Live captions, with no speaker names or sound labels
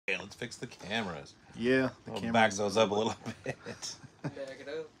Let's fix the cameras. Yeah, the cameras. Back those up a little bit. Back it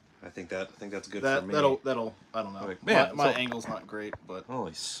up. I think that's good for me. That'll I don't know. Okay. Man, my angle's not great, but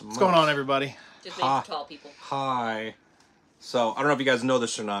holy smokes. What's going on, everybody? Just made for tall people. Hi. So I don't know if you guys know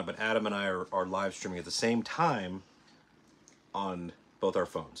this or not, but Adam and I are live streaming at the same time on both our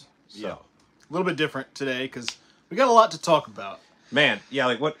phones. So yeah. A little bit different today because we got a lot to talk about. Man, yeah,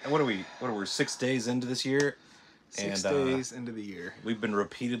 like what are we 6 days into this year? 6 days into the year. We've been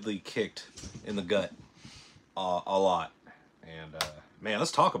repeatedly kicked in the gut a lot. And man,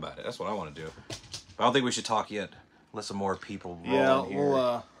 let's talk about it. That's what I want to do. But I don't think we should talk yet unless some more people roll in here.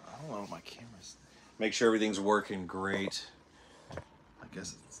 Well, I don't know my cameras. Make sure everything's working great. I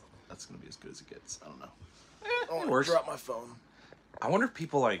guess that's going to be as good as it gets. I don't know. I want to drop my phone. I wonder if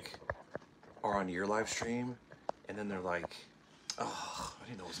people like are on your live stream and then they're like, oh, I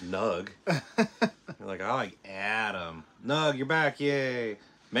didn't know it was Nug. They're like, I like Adam. Nug, you're back, yay.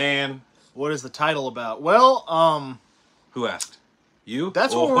 Man. What is the title about? Well, who asked? You?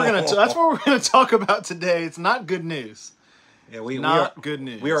 That's what we're gonna talk about today. It's not good news. Yeah, we are good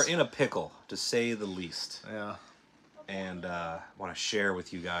news. We are in a pickle, to say the least. Yeah. And want to share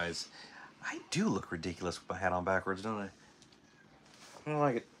with you guys. I do look ridiculous with my hat on backwards, don't I? I don't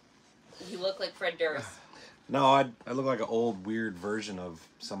like it. You look like Fred Durst. No, I look like an old, weird version of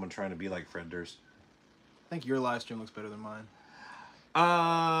someone trying to be like Fred Durst. I think your live stream looks better than mine.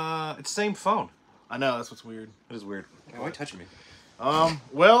 It's the same phone. I know, that's what's weird. It is weird. Why are you touching me?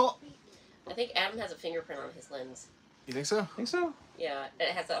 Well... I think Adam has a fingerprint on his lens. You think so? Think so? Yeah,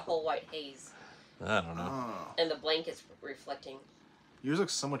 it has that whole white haze. I don't know. Oh. And the blanket's reflecting. Yours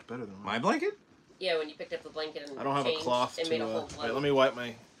looks so much better than mine. My blanket? Yeah, when you picked up the blanket and I don't have a cloth it made a whole wait, let me wipe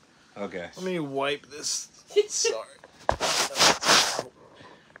my... Okay. Let me wipe this. Sorry.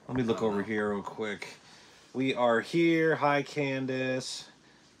 Let me look over here real quick. We are here. Hi, Candace.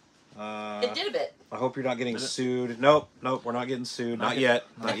 It did a bit. I hope you're not getting sued. Nope, we're not getting sued. Not yet.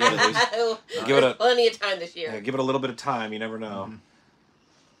 Not yet, at least. Give it plenty of time this year. Yeah, give it a little bit of time. You never know.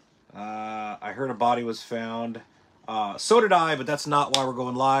 I heard a body was found. So did I, but that's not why we're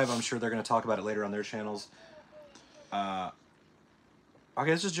going live. I'm sure they're going to talk about it later on their channels. Okay,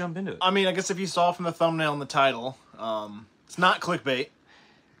 let's just jump into it. I mean, I guess if you saw from the thumbnail and the title, it's not clickbait.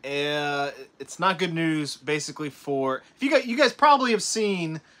 It's not good news, basically, for... If you guys probably have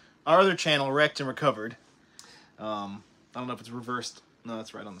seen our other channel, Wrecked and Recovered. I don't know if it's reversed. No,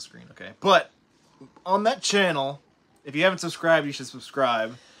 it's right on the screen. Okay. But on that channel, if you haven't subscribed, you should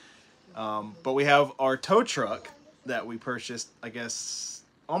subscribe. But we have our tow truck that we purchased, I guess,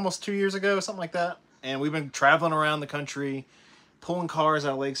 almost 2 years ago, something like that. And we've been traveling around the country, pulling cars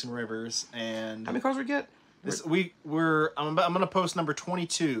out of lakes and rivers. And how many cars we get? I'm gonna post number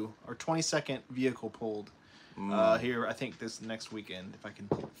 22, our 22nd vehicle pulled here. I think this next weekend, if I can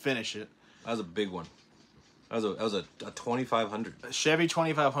finish it. That was a big one. That was a 2500. A Chevy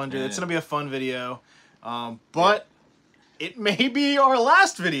 2500. Yeah. It's gonna be a fun video, but it may be our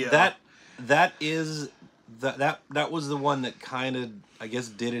last video. That was the one that kind of, I guess,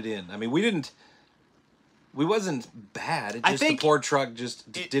 did it in. I mean, we wasn't bad. It just, the poor truck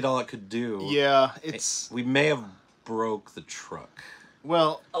just did all it could do. Yeah, we may have broke the truck.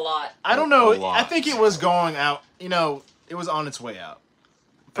 Well, a lot. I don't know. I think it was going out. You know, it was on its way out.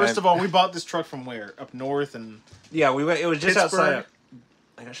 First of all, we bought this truck from where? Up north and... Yeah, we went. It was just Pittsburgh. outside.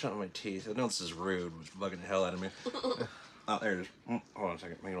 I got shut on my teeth. I know this is rude, which is bugging the hell out of me. Oh, there it is. Hold on a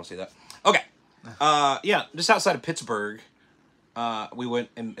second. Maybe you don't see that. Okay. Yeah, just outside of Pittsburgh. We went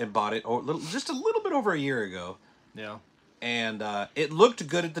and bought it just a little bit over a year ago. Yeah. And it looked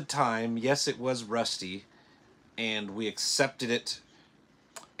good at the time. Yes, it was rusty. And we accepted it.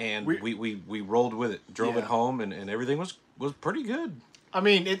 And we rolled with it. Drove it home, and everything was pretty good. I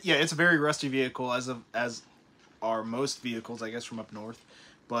mean, it's a very rusty vehicle, as are most vehicles, I guess, from up north.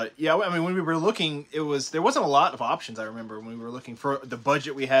 But, yeah, I mean, when we were looking, there wasn't a lot of options, I remember, when we were looking for the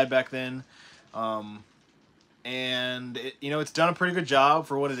budget we had back then. And it's done a pretty good job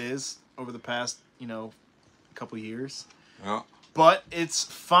for what it is over the past couple years. Yeah. But it's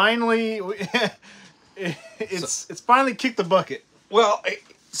finally it's finally kicked the bucket. Well,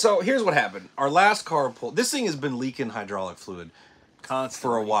 so here's what happened. Our last car pulled. This thing has been leaking hydraulic fluid constantly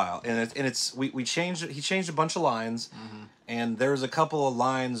for a while, and we changed it. He changed a bunch of lines, and there's a couple of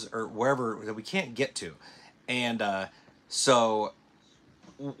lines or wherever that we can't get to, and so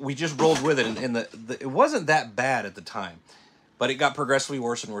we just rolled with it, and it wasn't that bad at the time, but it got progressively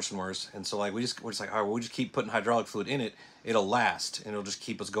worse and worse and worse, and so we're just like, all right, we'll just keep putting hydraulic fluid in it. It'll last, and it'll just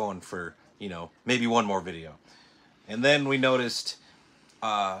keep us going for maybe one more video, and then we noticed.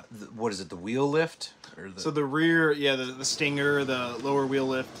 What is it? The wheel lift? So the rear, the Stinger, the lower wheel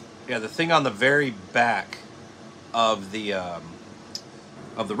lift. Yeah, the thing on the very back of the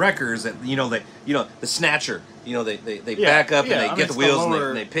wreckers that the snatcher. They back up and they get the wheels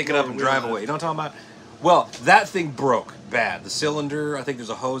and they pick it up and drive away. You know what I'm talking about? Well, that thing broke bad. The cylinder, I think there's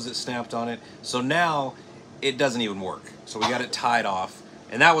a hose that snapped on it. So now it doesn't even work. So we got it tied off.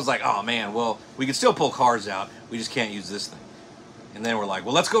 And that was like, oh man, well, we can still pull cars out. We just can't use this thing. And then we're like,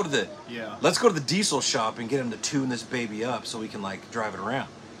 well, let's go to the diesel shop and get them to tune this baby up so we can like drive it around.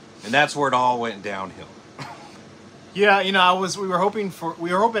 And that's where it all went downhill. Yeah, we were hoping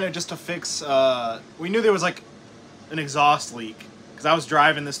it just to fix. We knew there was like an exhaust leak because I was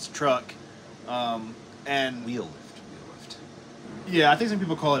driving this truck, and wheel lift. Yeah, I think some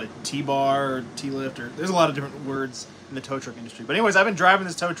people call it a T-bar or T-lift, or there's a lot of different words in the tow truck industry. But anyways, I've been driving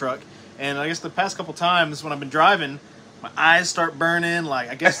this tow truck, and I guess the past couple times when I've been driving, my eyes start burning. Like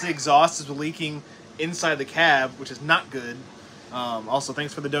I guess the exhaust is leaking inside the cab, which is not good. Also,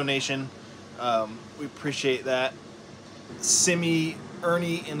 thanks for the donation. We appreciate that. Simi,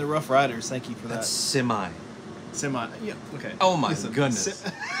 Ernie, and the Rough Riders. Thank you for that. That's Semi. Yeah. Okay. Oh my goodness.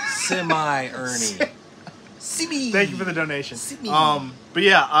 Semi, Ernie. Simi. Thank you for the donation. Simi. But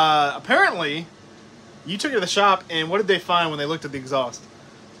yeah, apparently, you took it to the shop, and what did they find when they looked at the exhaust?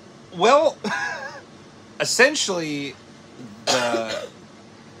 Well, essentially, now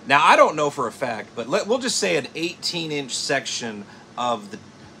I don't know for a fact, but we'll just say an 18-inch section of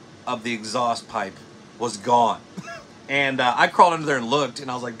the exhaust pipe was gone. And I crawled under there and looked,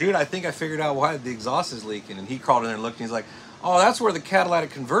 and I was like, dude, I think I figured out why the exhaust is leaking. And he crawled in there and looked, and he's like, oh, that's where the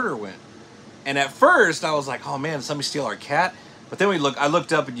catalytic converter went. And at first, I was like, oh man, did somebody steal our cat? But then I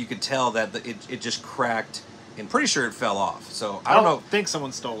looked up, and you could tell that it just cracked, and pretty sure it fell off. So I don't know. Think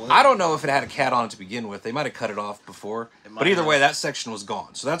someone stole it. I don't know if it had a cat on it to begin with. They might have cut it off before. But either way, that section was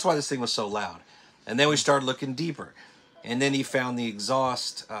gone. So that's why this thing was so loud. And then we started looking deeper. And then he found the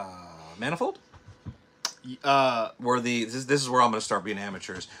exhaust manifold? Where this is where I'm going to start being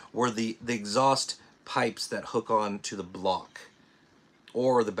amateurs. Where the exhaust pipes that hook on to the block.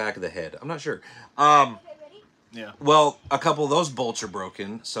 Or the back of the head. I'm not sure. Yeah. Well, a couple of those bolts are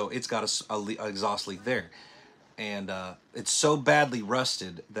broken. So it's got a exhaust leak there. And it's so badly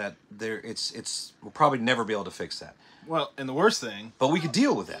rusted that we'll probably never be able to fix that. Well, and the worst thing, but we could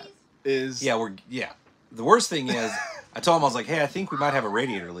deal with that. Is the worst thing is, I told him, I was like, hey, I think we might have a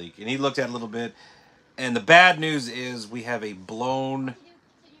radiator leak, and he looked at it a little bit. And the bad news is we have a blown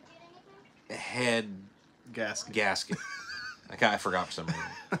head gasket. I forgot for some reason.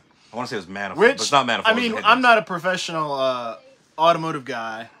 I want to say it was manifold, but it's not manifold. I mean, I'm not a professional automotive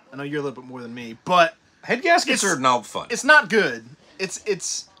guy. I know you're a little bit more than me, but head gaskets are not fun. It's not good. It's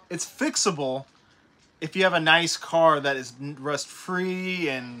fixable if you have a nice car that is rust free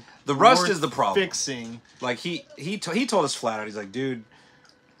and the rust is the problem. Fixing. Like he told us flat out. He's like, dude.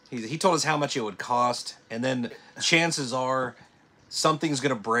 He told us how much it would cost, and then chances are something's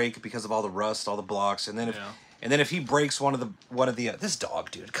gonna break because of all the rust, all the blocks, and then if he breaks one of the this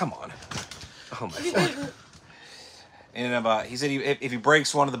dog, dude, come on. Oh my god. And he said if he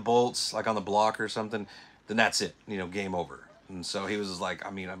breaks one of the bolts, like on the block or something, then that's it. Game over. And so he was just like, I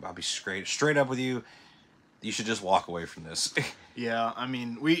mean, I'll be straight up with you. You should just walk away from this. Yeah, I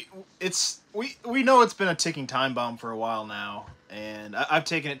mean, we know it's been a ticking time bomb for a while now, and I've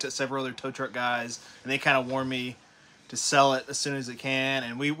taken it to several other tow truck guys, and they kind of warn me to sell it as soon as it can,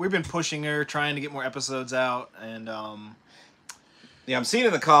 and we've been pushing her, trying to get more episodes out, and yeah, I'm seeing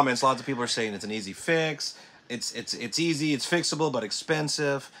in the comments lots of people are saying it's an easy fix. It's easy, it's fixable, but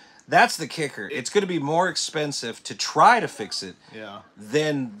expensive. That's the kicker. It's going to be more expensive to try to fix it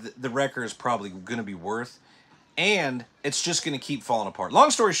than the wrecker is probably going to be worth. And it's just going to keep falling apart.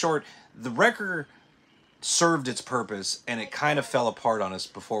 Long story short, the wrecker served its purpose, and it kind of fell apart on us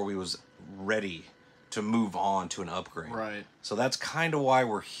before we was ready to move on to an upgrade. Right. So that's kind of why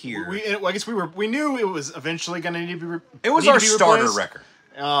we're here. I guess we knew it was eventually going to need to be It was our starter wrecker.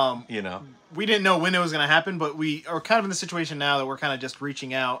 We didn't know when it was going to happen, but we are kind of in the situation now that we're kind of just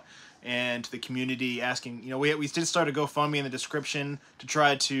reaching out and to the community asking, we did start a GoFundMe in the description to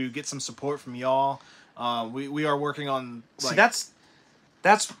try to get some support from y'all. We are working on see that's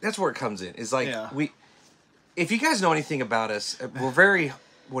where it comes in. Is like if you guys know anything about us, we're very,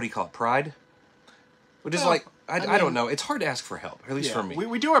 what do you call it, pride? Which is I don't know. It's hard to ask for help, at least for me.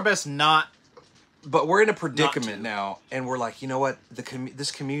 We do our best not. But we're in a predicament now, and we're like, you know what?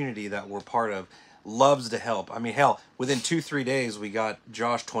 This community that we're part of loves to help. I mean, hell, within 2-3 days, we got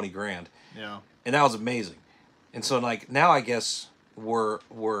Josh $20,000. Yeah, and that was amazing. And so, like, now I guess we're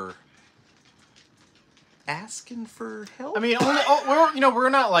asking for help. I mean, we're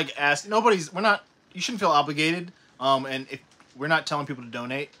not like asking. We're not. You shouldn't feel obligated. And if we're not telling people to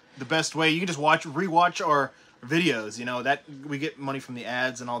donate. The best way, you can just rewatch our videos. You know that we get money from the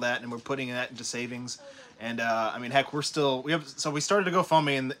ads and all that, and we're putting that into savings. And I mean, heck, we started a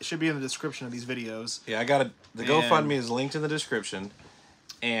GoFundMe, and it should be in the description of these videos. Yeah, the GoFundMe is linked in the description,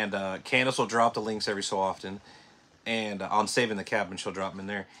 and Candace will drop the links every so often, and on Saving the Cabin, she'll drop them in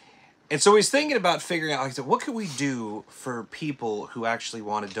there. And so he's thinking about figuring out, like, what could we do for people who actually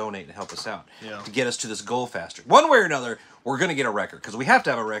want to donate and help us out to get us to this goal faster? One way or another, we're going to get a wrecker, because we have to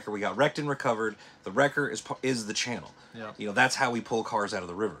have a wrecker. We got wrecked and recovered. The wrecker is the channel. Yeah. You know, that's how we pull cars out of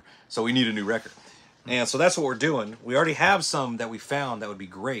the river. So we need a new wrecker. And so that's what we're doing. We already have some that we found that would be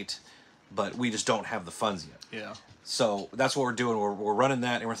great, but we just don't have the funds yet. Yeah. So that's what we're doing. We're running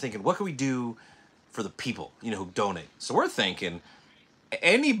that, and we're thinking, what can we do for the people, you know, who donate? So we're thinking,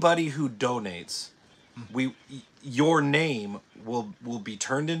 anybody who donates, your name will be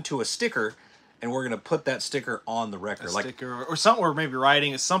turned into a sticker, and we're gonna put that sticker on the wrecker, Sticker or something. Or maybe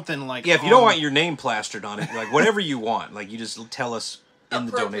writing is something like. Yeah, if you don't want your name plastered on it, like whatever you want, like you just tell us in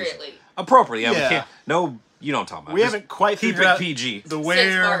the donation. Appropriately, yeah. We can't. No, you don't talk about. We haven't quite keep figured it out PG. The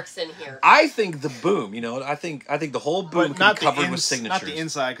where marks in here. I think the boom. You know, I think the whole boom can be covered with signatures. Not the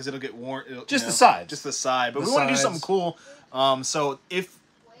inside, because it'll get worn. Just the side. Just the side. But we want to do something cool. So if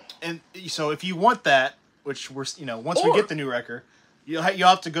you want that, which we're once we get the new wrecker, you'll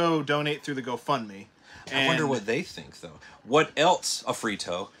have to go donate through the GoFundMe. I wonder what they think, though. What else a free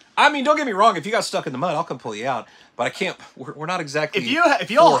tow? I mean, don't get me wrong. If you got stuck in the mud, I'll come pull you out. But I can't. We're not exactly. If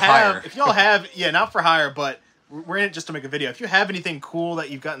y'all have, yeah, not for hire, but we're in it just to make a video. If you have anything cool that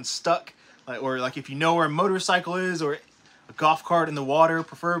you've gotten stuck, or like if you know where a motorcycle is, or a golf cart in the water,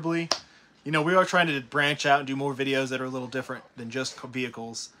 preferably, we are trying to branch out and do more videos that are a little different than just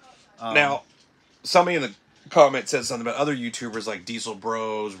vehicles. Now, somebody in the comment said something about other YouTubers like Diesel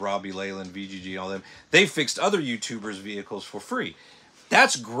Bros, Robbie Leyland, VGG, all them. They fixed other YouTubers' vehicles for free.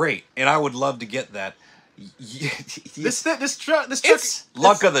 That's great, and I would love to get that. This truck. It's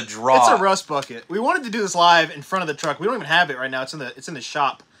luck of the draw. It's a rust bucket. We wanted to do this live in front of the truck. We don't even have it right now. It's in the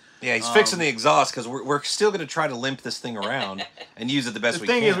shop. Yeah, he's fixing the exhaust because we're still going to try to limp this thing around and use it the best we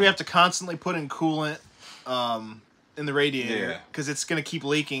can. The thing is, we have to constantly put in coolant in the radiator because it's going to keep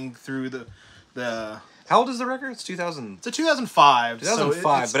leaking through the. How old is the record? It's 2000. It's a 2005.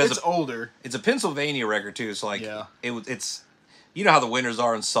 2005, so but it's older. It's a Pennsylvania record too. So like, it's. You know how the winters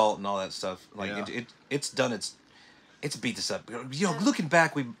are in salt and all that stuff. Like it's done. It's beat this up. Looking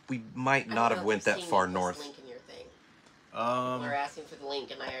back, we might not have went that far north. Link in your thing. People are asking for the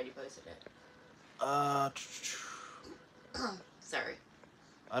link, and I already posted it. Sorry.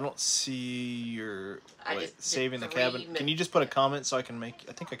 I don't see your saving the three cabin. Can you just put a comment so I can make?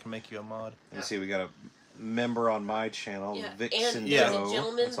 I think I can make you a mod. Let me see. We got a member on my channel, Vixen and there's Joe. a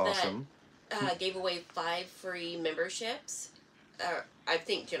gentleman That's awesome. that gave away 5 free memberships. I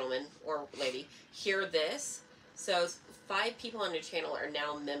think gentleman or lady, Hear This. So 5 people on your channel are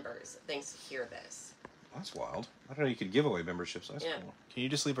now members thanks to Hear This. That's wild. I don't know you could give away memberships. That's cool. Can you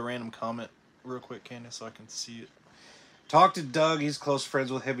just leave a random comment real quick, Candace, so I can see it? Talk to Doug. He's close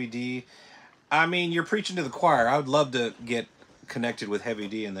friends with Heavy D. I mean, you're preaching to the choir. I would love to get connected with Heavy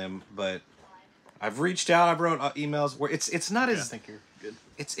D and them, but I've reached out. I've wrote emails where it's not as. I think you're good.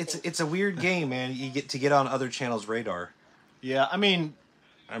 It's a weird game, man. You get to get on other channels' radar. Yeah, I mean,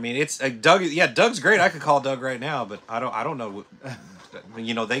 it's Doug. Yeah, Doug's great. I could call Doug right now, but I don't know. I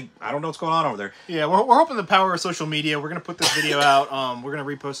don't know what's going on over there. Yeah, we're hoping the power of social media. We're gonna put this video out. We're gonna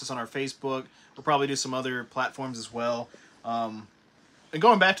repost this on our Facebook. We'll probably do some other platforms as well. And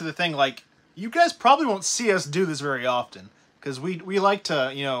going back to the thing, like, you guys probably won't see us do this very often because we like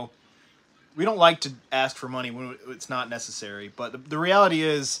to, we don't like to ask for money when it's not necessary. But the reality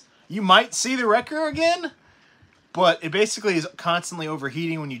is, you might see the wrecker again. But it basically is constantly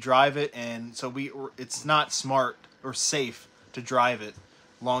overheating when you drive it, and so it's not smart or safe to drive it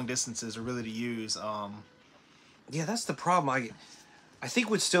long distances or really to use. Yeah, that's the problem. I think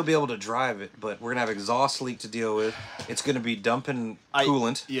we'd still be able to drive it, but we're gonna have exhaust leak to deal with. It's gonna be dumping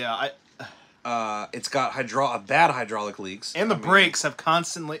coolant. It's got bad hydraulic leaks, and the brakes have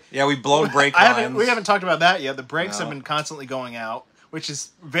constantly. Yeah, we've blown brake lines. We haven't talked about that yet. The brakes have been constantly going out, which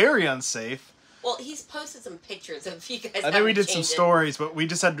is very unsafe. Well, he's posted some pictures of you guys. I think we did some stories, but we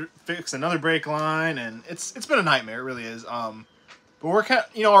just had to fix another brake line, and it's been a nightmare. It really is. But we're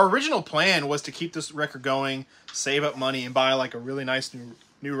our original plan was to keep this wrecker going, save up money, and buy like a really nice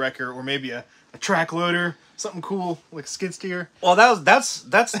new wrecker, or maybe a track loader, something cool like skid steer. Well, that's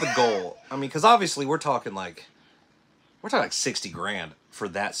the goal. I mean, because obviously we're talking like $60,000 for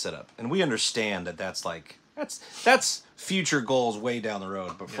that setup, and we understand that's future goals way down the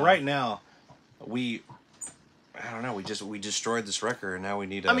road. But for right now. I don't know. We destroyed this wrecker, and now we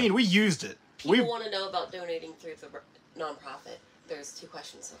need. I mean, we used it. People want to know about donating through the nonprofit. There's 2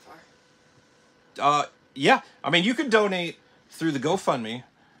 questions so far. Yeah. I mean, you can donate through the GoFundMe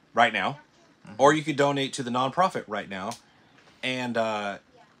right now, or you could donate to the nonprofit right now, and the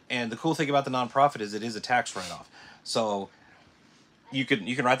cool thing about the nonprofit is it is a tax write-off. So you can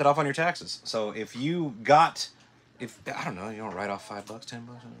write that off on your taxes. So if I don't know, you want to write off $5, $10,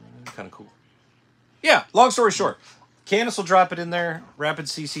 kind of cool. Yeah. Long story short, Candace will drop it in there.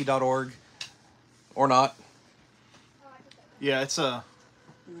 RapidCC.org, or not. Yeah, it's a.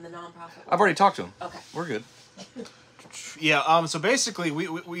 The nonprofit. I've already talked to him. Okay. We're good. Yeah. So basically,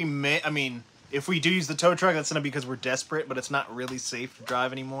 we may. I mean, if we do use the tow truck, that's gonna be because we're desperate, but it's not really safe to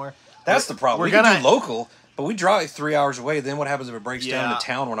drive anymore. That's the problem. We can do local, but we drive 3 hours away. Then what happens if it breaks down in a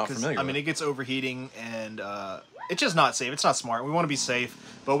town we're not familiar with? I mean, it gets overheating, and it's just not safe. It's not smart. We want to be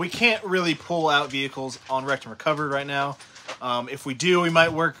safe, but we can't really pull out vehicles on Wrecked and Recovered right now. If we do, we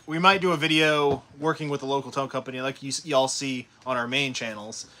might do a video working with a local tow company, like y'all see on our main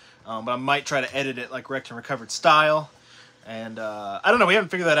channels. But I might try to edit it like Wrecked and Recovered style. And I don't know. We haven't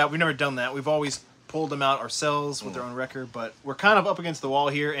figured that out. We've never done that. We've always pulled them out ourselves with their own wrecker, but we're kind of up against the wall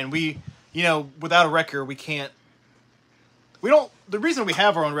here, and without a wrecker, we can't. The reason we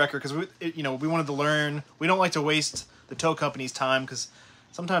have our own wrecker because we wanted to learn. We don't like to waste the tow company's time because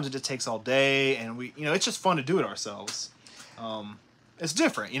sometimes it just takes all day, and it's just fun to do it ourselves. It's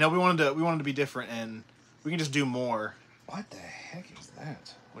different, we wanted to be different, and we can just do more. What the heck is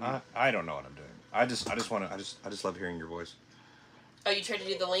that? I don't know what I'm doing. I just love hearing your voice. Oh, you tried to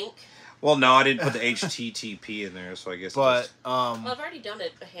do the link? Well, no, I didn't put the HTTP in there, so I guess. But well, I've already done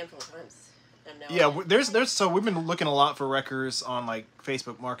it a handful of times. And now yeah, so we've been looking a lot for wreckers on like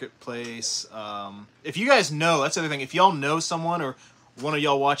Facebook Marketplace. If you guys know, that's the other thing. If y'all know someone or one of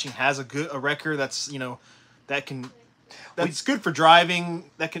y'all watching has a wrecker that's that's good for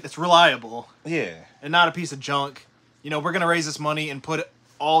driving, it's reliable. Yeah. And not a piece of junk. We're gonna raise this money and put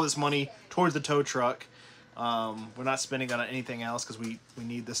all this money towards the tow truck. We're not spending on anything else because we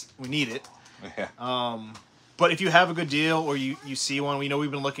need this. We need it. Yeah. But if you have a good deal or you see one, we've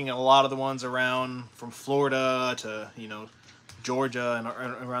been looking at a lot of the ones around from Florida to Georgia and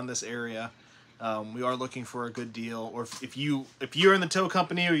around this area. We are looking for a good deal. Or if you're in the tow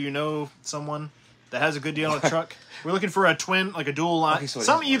company or you know someone that has a good deal on a truck, we're looking for a twin, like a dual line. Okay, so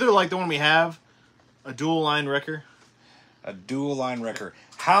something either like the one we have, a dual line wrecker. A dual line wrecker.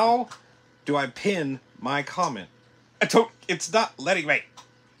 How do I pin my comment? It's not letting me.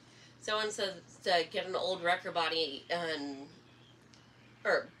 Someone says to get an old wrecker body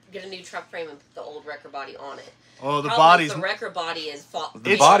or get a new truck frame and put the old wrecker body on it. Oh, the body's... The wrecker body is...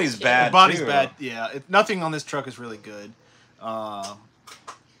 The body's bad, The body's bad, yeah. Nothing on this truck is really good.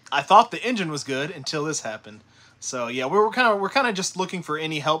 I thought the engine was good until this happened. So, yeah, we're kind of just looking for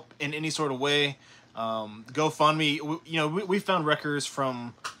any help in any sort of way. GoFundMe, we found wreckers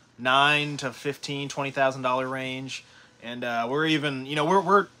from $9,000 to $15,000, $20,000 range, and we're even,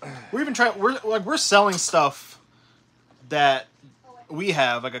 we're even trying. We're selling stuff that we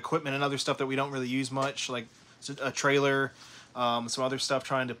have, like equipment and other stuff that we don't really use much, like a trailer, some other stuff,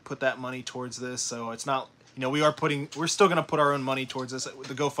 trying to put that money towards this. So it's not, we're still gonna put our own money towards this.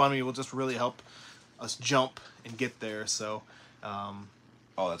 The GoFundMe will just really help us jump and get there. So, oh,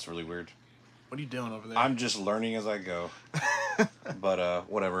 that's really weird. What are you doing over there? I'm just learning as I go. But,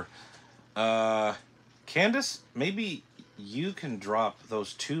 whatever. Candace, maybe you can drop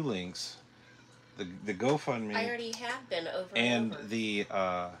those 2 links. The GoFundMe. I already have been over and over. the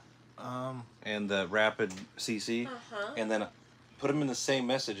Rapid CC. And then put them in the same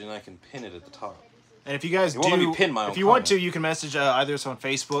message and I can pin it at the top. And if you guys want to, you can message either us on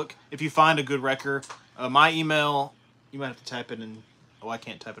Facebook. If you find a good wrecker, my email, you might have to type it in. Oh, I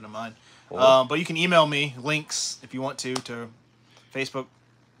can't type it in mine. But you can email me links if you want to Facebook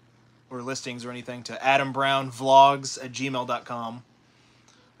or listings or anything to adambrownvlogs@gmail.com.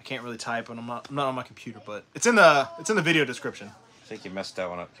 I can't really type and I'm not on my computer, but it's in the video description. I think you messed that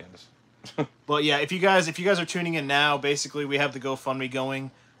one up, Candace. But yeah, if you guys are tuning in now, basically we have the GoFundMe going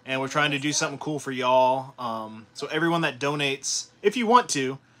and we're trying to do something cool for y'all. So everyone that donates, if you want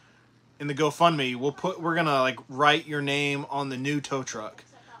to, in the GoFundMe, we're gonna write your name on the new tow truck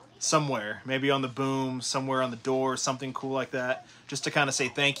somewhere, maybe on the boom, somewhere on the door, something cool like that, just to kind of say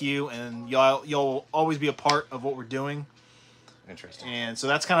thank you, and you'll always be a part of what we're doing. Interesting. And so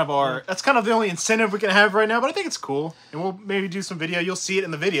that's kind of the only incentive we can have right now, but I think it's cool, and we'll maybe do some video. You'll see it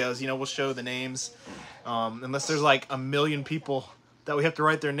in the videos. We'll show the names, unless there's like 1 million people that we have to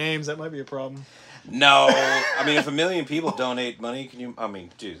write their names, that might be a problem. No, I mean if 1 million people donate money,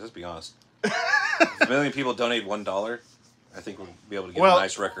 dude, let's be honest. If a million people donate $1, I think we'll be able to get Well- a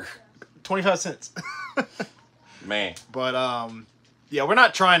nice record. 25 cents. Man. But yeah, we're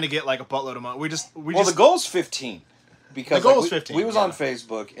not trying to get like a buttload of money. We Well, the goal's 15. Because The goal like, is 15, We was yeah. on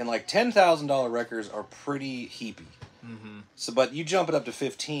Facebook, and like $10,000 records are pretty heapy. Mm-hmm. So, but you jump it up to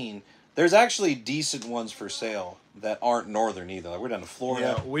 15. There's actually decent ones for sale that aren't northern either. Like we're down to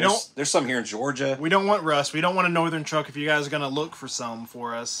Florida. Yeah, There's some here in Georgia. We don't want rust. We don't want a northern truck. If you guys are gonna look for some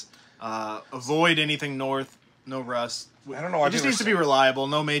for us, avoid anything north. No rust. I don't know why It just people needs to be say- reliable.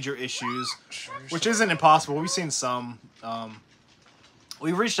 No major issues, which isn't impossible. We've seen some.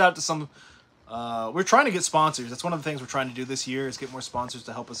 We've reached out to some. We're trying to get sponsors. That's one of the things we're trying to do this year is get more sponsors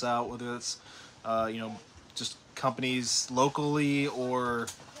to help us out. Whether it's, just companies locally or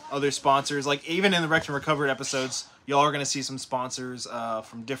other sponsors. Like even in the Wrecked and Recovered episodes, y'all are going to see some sponsors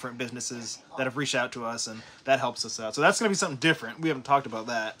from different businesses that have reached out to us, and that helps us out. So that's going to be something different. We haven't talked about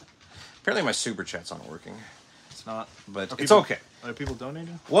that. Apparently my super chat's not working. It's not. But Are it's people- okay. Are people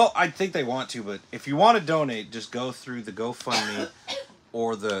donating? Well, I think they want to, but if you want to donate, just go through the GoFundMe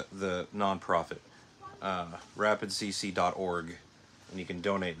or the nonprofit, rapidcc.org, and you can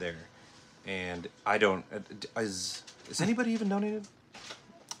donate there. And I don't... Is anybody even donated?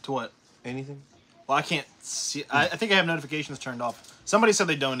 To what? Anything? Well, I can't see. I think I have notifications turned off. Somebody said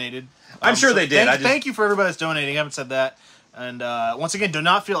they donated. I'm sure they did. Thank you for everybody that's donating. I haven't said that. And once again, do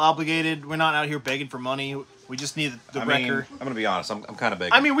not feel obligated. We're not out here begging for money. We just need the I record. mean, I'm going to be honest. I'm kind of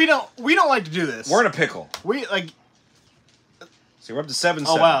begging. I mean, we don't like to do this. we're in a pickle. We like. See, we're up to 7.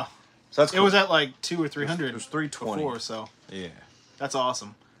 Oh wow! So that's It cool. was at like 200 or 300. It was 320. before, so Yeah. that's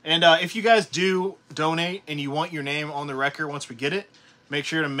awesome. And if you guys do donate and you want your name on the record once we get it, make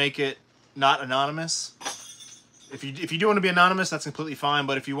sure to make it not anonymous. If you do want to be anonymous, that's completely fine.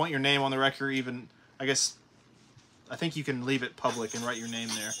 But if you want your name on the record, even I think you can leave it public and write your name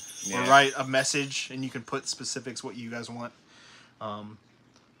there, or Yeah. write a message and you can put specifics what you guys want.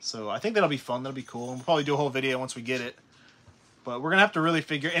 So I think that'll be fun. That'll be cool. And we'll probably do a whole video once we get it. But we're gonna have to really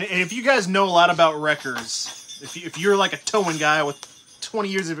figure. And if you guys know a lot about wreckers, if you're like a towing guy with 20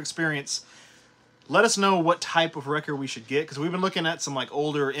 years of experience, let us know what type of wrecker we should get, because we've been looking at some like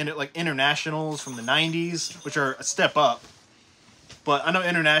older internationals from the 90s, which are a step up. But I know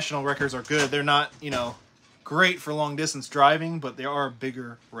international wreckers are good. They're not great for long distance driving, but they are a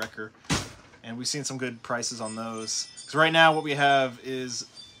bigger wrecker, and we've seen some good prices on those. Because right now what we have is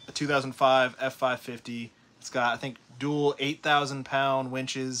a 2005 F550. It's got, I think, dual 8,000-pound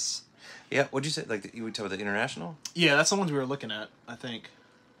winches. Yeah, what'd you say? Like, you would tell the international? Yeah, that's the ones we were looking at, I think.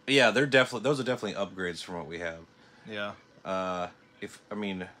 Yeah, those are definitely upgrades from what we have. Yeah.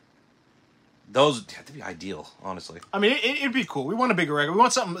 Those have to be ideal, honestly. I mean, it'd be cool. We want a bigger wrecker. We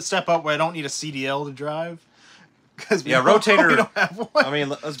want something to step up where I don't need a CDL to drive. Because rotator. we don't have one. I mean,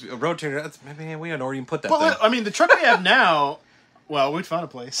 let's be a rotator. Man, we had already even put that But thing. I mean, the truck we have now, well, we'd find a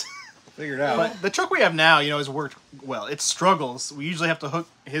place. Figured out. But the truck we have now, has worked well. It struggles. We usually have to hook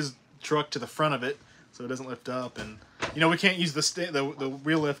his truck to the front of it so it doesn't lift up, and we can't use the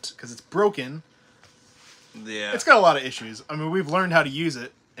wheel lift because it's broken. Yeah. It's got a lot of issues. I mean, we've learned how to use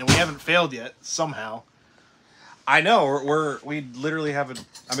it, and we haven't failed yet somehow. I know. We literally haven't.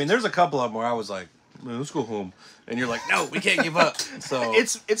 I mean, there's a couple of them where I was like, "Man, let's go home," and you're like, "No, we can't give up." So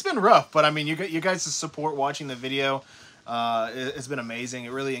It's been rough, but I mean, you guys' support watching the video. It's been amazing.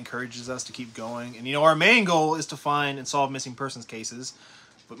 It really encourages us to keep going. And our main goal is to find and solve missing persons cases,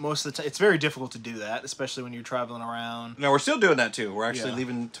 but most of the time it's very difficult to do that, especially when you're traveling around. No, we're still doing that too. We're actually Yeah.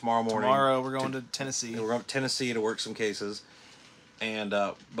 leaving tomorrow morning. Tomorrow we're going to Tennessee. We're going to Tennessee to work some cases, and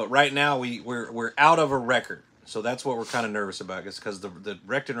but right now we're out of a record, so that's what we're kind of nervous about. Is because the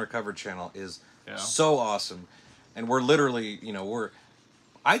Wrecked and Recovered channel is so awesome, and we're literally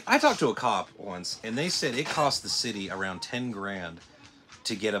I talked to a cop once, and they said it cost the city around $10,000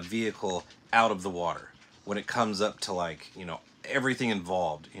 to get a vehicle out of the water when it comes up to everything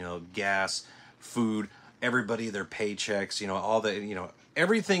involved, gas, food, everybody, their paychecks, all the,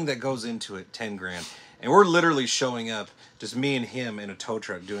 everything that goes into it, $10,000. And we're literally showing up, just me and him in a tow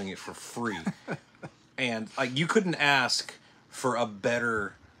truck doing it for free. And you couldn't ask for a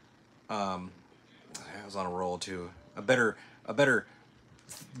better, I was on a roll too, a better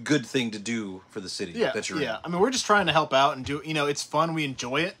good thing to do for the city that you're in. I mean, we're just trying to help out and do. It's fun. We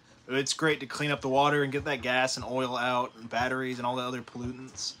enjoy it. It's great to clean up the water and get that gas and oil out and batteries and all the other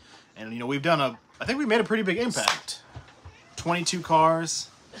pollutants. And we've done I think we made a pretty big impact. 22 cars.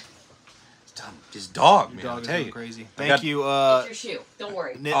 His dog, man. Dog I'll is tell going you. crazy. I Thank got- you, It's your shoe. Don't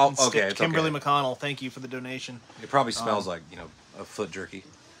worry. Knit Oh, and okay, Stitch. it's Kimberly okay. McConnell. Thank you for the donation. It probably smells like a foot jerky.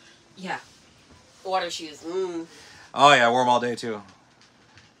 Yeah. Water shoes. Oh yeah, I wore them all day too.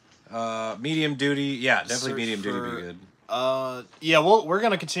 Medium duty. Yeah, definitely Search medium duty would for- be good. Yeah, we're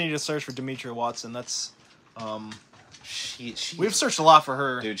gonna continue to search for Demetria Watson. That's She we've searched a lot for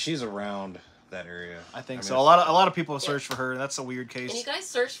her. Dude, she's around that area. I think mean, so. A lot of people have searched for her. That's a weird And you case. guys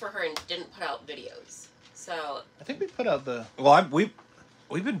searched for her and didn't put out videos. So I think we put out the. Well,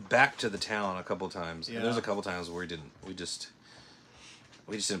 we've been back to the town a couple times. And Yeah. there's a couple times where we just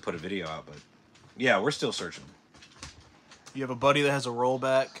didn't put a video out, but yeah, we're still searching. You have a buddy that has a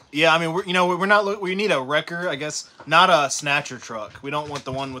rollback. Yeah, I mean, we're not. We need a wrecker, I guess, not a snatcher truck. We don't want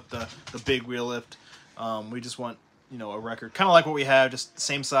the one with the big wheel lift. We just want a wrecker, kind of like what we have, just the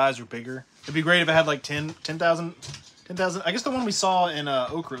same size or bigger. It'd be great if it had like 10,000. I guess the one we saw in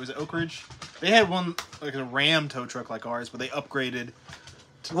Oak Ridge, was it Oak Ridge? They had one like a Ram tow truck like ours, but they upgraded.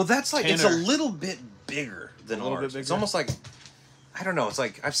 Well, that's like it's a Tanner. little bit bigger than A little ours. bit It's bigger? almost like I don't know. It's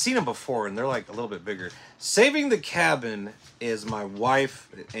like I've seen them before, and they're like a little bit bigger. Saving the Cabin is my wife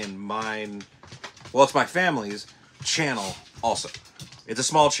and mine. Well, it's my family's channel also. It's a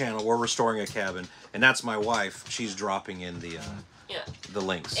small channel. We're restoring a cabin, and that's my wife. She's dropping in the yeah,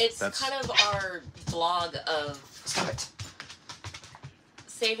 links. it's That's kind of our blog of stop it.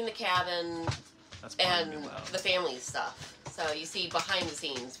 saving the cabin That's and probably loud. the family stuff. So you see behind the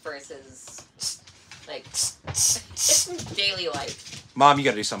scenes versus like daily life. Mom, you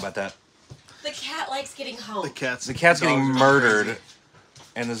got to do something about that. The cat likes getting home. The cat's The cat's getting dogs are murdered, crazy.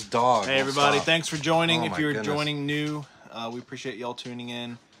 and this dog. Hey won't everybody, stop. thanks for joining. Oh, If my you're goodness. joining new, we appreciate y'all tuning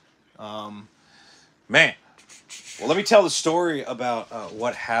in. Man. Well, let me tell the story about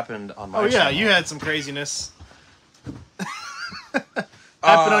what happened on my Oh yeah, channel. you had some craziness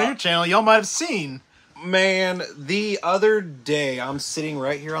happen on your channel. Y'all might have seen. Man, the other day, I'm sitting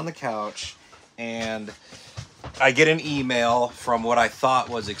right here on the couch, and I get an email from what I thought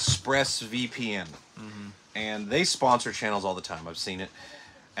was ExpressVPN. And they sponsor channels all the time. I've seen it.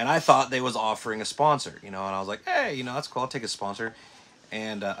 And I thought they was offering a sponsor, and I was like, hey, that's cool. I'll take a sponsor.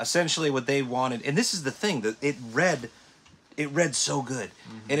 And essentially what they wanted, and this is the thing, that it read so good.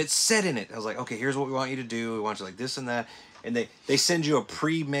 And it said in it, I was like, okay, here's what we want you to do. We want you like this and that. And they send you a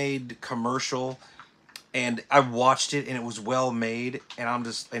pre-made commercial. And I watched it, and it was well made. And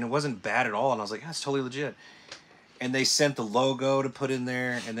it wasn't bad at all. And I was like, that's totally legit. And they sent the logo to put in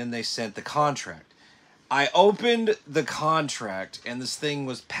there, and then they sent the contract. I opened the contract, and this thing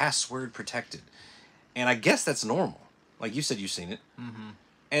was password protected. And I guess that's normal. Like you said, you've seen it.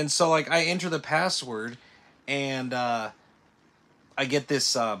 And so, like, I enter the password, and I get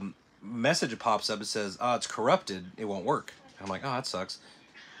this message that pops up. It says, oh, it's corrupted. It won't work. And I'm like, oh, that sucks.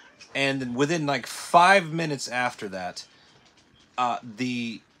 And then within, like, 5 minutes after that, all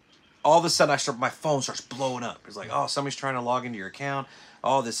of a sudden, my phone starts blowing up. It's like, oh, somebody's trying to log into your account.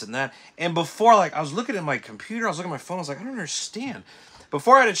 All this and that. And before, like, I was looking at my computer, I was looking at my phone, I was like, I don't understand.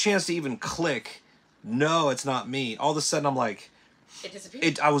 Before I had a chance to even click, no, it's not me. All of a sudden, I'm like, It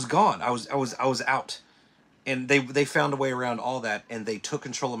disappeared. I was gone. I was out. And they found a way around all that, and they took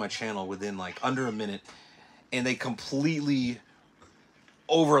control of my channel within, like, under a minute. And they completely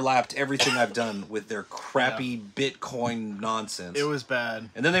overlapped everything I've done with their crappy Bitcoin nonsense. It was bad.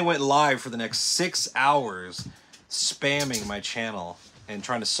 And then they went live for the next 6 hours spamming my channel and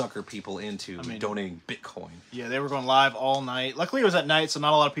trying to sucker people into donating Bitcoin. Yeah, they were going live all night. Luckily, it was at night, so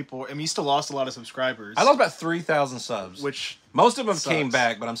not a lot of people. I mean, you still lost a lot of subscribers. I lost about 3,000 subs. which, Most of them sucks. came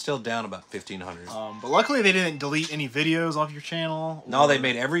back, but I'm still down about 1,500. but luckily they didn't delete any videos off your channel. No, they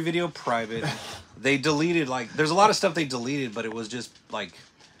made every video private. They deleted, like, there's a lot of stuff they deleted, but it was just, like,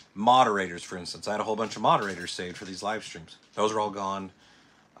 moderators, for instance. I had a whole bunch of moderators saved for these live streams. Those are all gone.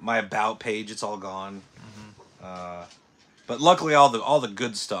 My About page, it's all gone. But luckily, all the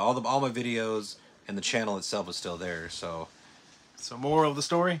good stuff, all my videos and the channel itself is still there. So moral of the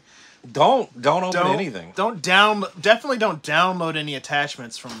story: don't open anything. Definitely don't download any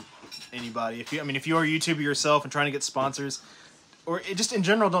attachments from anybody. If you're a YouTuber yourself and trying to get sponsors, or just in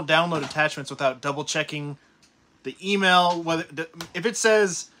general, don't download attachments without double checking the email. If it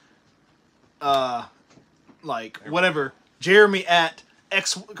says, like whatever, Jeremy at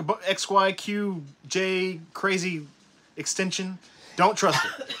XYQJ crazy extension, don't trust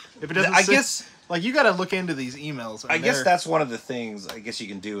it. If it doesn't, I guess like you got to look into these emails. I guess that's one of the things I guess you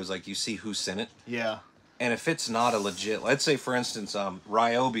can do is like you see who sent it. Yeah. And if it's not a legit, let's say for instance,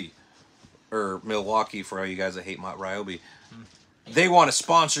 Ryobi or Milwaukee, for all you guys that hate Ryobi, they want to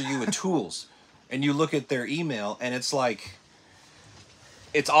sponsor you with tools, and you look at their email, and it's like,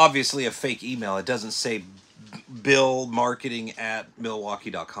 it's obviously a fake email. It doesn't say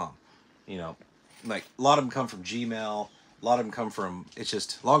billmarketing@milwaukee.com. Like a lot of them come from Gmail. A lot of them come from. It's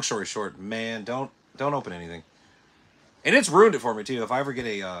just long story short, man. Don't open anything. And it's ruined it for me too. If I ever get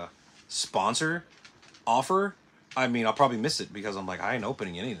a sponsor offer, I mean, I'll probably miss it because I'm like, I ain't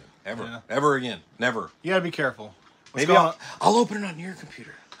opening anything ever again, never. You gotta be careful. Maybe I'll open it on your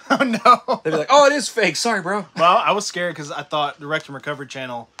computer. Oh no! They'll be like, oh, it is fake. Sorry, bro. Well, I was scared because I thought the Wrecked and Recovered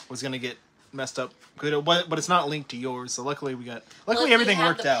channel was gonna get messed up, but it's not linked to yours. So luckily everything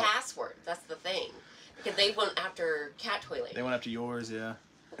worked out. Password. That's the thing. Because they went after Cat Toy Lady. They went after yours, yeah.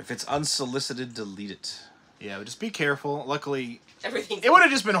 If it's unsolicited, delete it. Yeah, but just be careful. Luckily, Everything's it would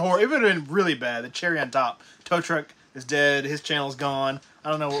have just been horrible. It would have been really bad. The cherry on top. Tow truck is dead. His channel's gone.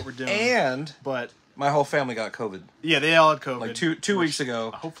 I don't know what we're doing. And but my whole family got COVID. Yeah, they all had COVID. Like two weeks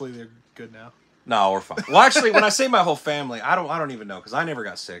ago. Hopefully they're good now. No, we're fine. Well, actually, when I say my whole family, I don't even know because I never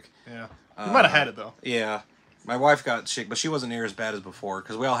got sick. Yeah, you might have had it though. Yeah, my wife got sick, but she wasn't near as bad as before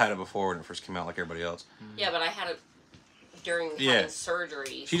because we all had it before when it first came out, like everybody else. Yeah, but I had it during having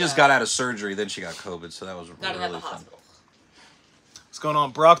surgery. She just got out of surgery, then she got COVID, so that was got really out of the fun. hospital. What's going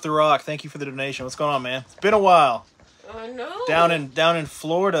on, Brock the Rock? Thank you for the donation. What's going on, man? It's been a while. I know. Down in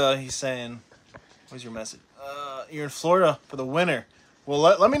Florida, he's saying. What's your message? You're in Florida for the winter. Well,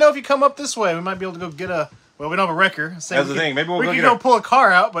 let me know if you come up this way. We might be able to go get a. Well, we don't have a wrecker. That's the thing. Maybe we can go pull a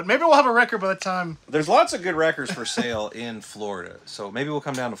car out, but maybe we'll have a wrecker by the time. There's lots of good wreckers for sale in Florida, so maybe we'll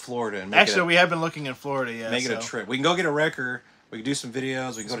come down to Florida and make we have been looking in Florida. Yeah, make it a trip. We can go get a wrecker. We can do some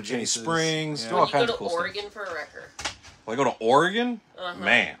videos. We can go to Jenny Springs. Do all kinds of cool stuff. Go to Oregon for a wrecker. Will I go to Oregon?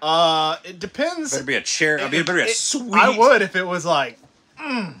 Man. It depends. Better be a chair. Better be a sweet. I would if it was like.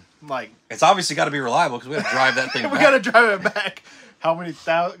 It's obviously got to be reliable because we got to drive that thing back. We got to drive it back. How many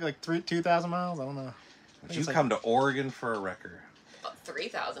thousand? Like 2,000 miles? I don't know. Would you come to Oregon for a wrecker?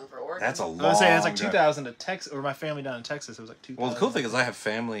 3,000 for Oregon. That's a long. I was saying it's like 2,000 to Texas, or my family down in Texas. It was like 2,000. Well, the cool thing is I have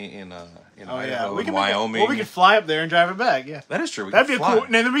family in Idaho, we can Wyoming. We could fly up there and drive it back. Yeah, that is true. That'd be cool.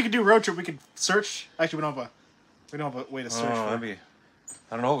 And then we could do road trip. We could search. Actually, we don't have a way to search. I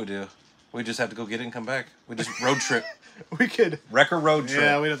don't know what we do. We just have to go get it and come back. We just road trip. We could wrecker road trip.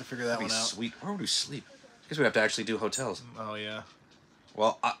 Yeah, we'd have to figure that one out. Sweet. Where would we sleep? I guess we'd have to actually do hotels. Oh yeah.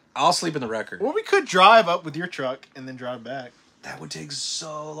 Well, I'll sleep in the wrecker. Well, we could drive up with your truck and then drive back. That would take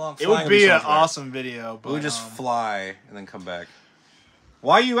so long. It would be an awesome video. But, we would just fly and then come back.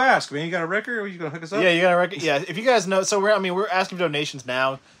 Why you ask? Man, you got a wrecker? Or are you gonna hook us up? Yeah, you got a wrecker. Yeah, if you guys know, so we're asking for donations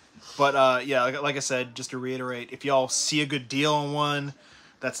now, but yeah, like I said, just to reiterate, if y'all see a good deal on one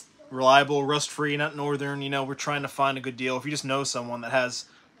that's reliable, rust free, not northern, we're trying to find a good deal. If you just know someone that has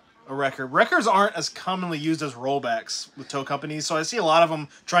a wrecker. Wreckers aren't as commonly used as rollbacks with tow companies, so I see a lot of them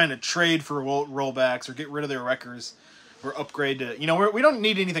trying to trade for rollbacks or get rid of their wreckers or upgrade to. We don't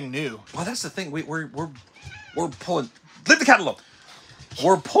need anything new. Well, that's the thing. We're pulling. Leave the cattle alone.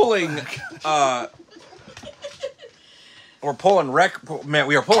 We're pulling. We're pulling Man,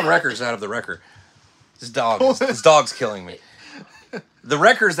 we are pulling wreckers out of the wrecker. This dog's killing me. The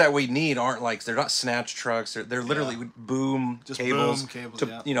wreckers that we need aren't like, they're not snatch trucks. They're literally boom cables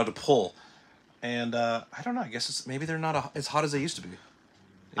to pull. And I don't know. I guess maybe they're not as hot as they used to be.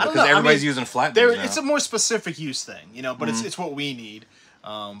 Because everybody's using flat beams now. It's a more specific use thing, but it's what we need.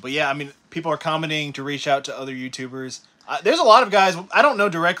 But yeah, people are commenting to reach out to other YouTubers. There's a lot of guys I don't know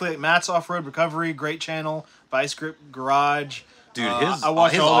directly. Like Matt's Off-Road Recovery, great channel. Vice Grip Garage. Dude, his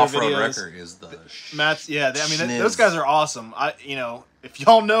off-road record is the Matt's. Yeah, those guys are awesome. If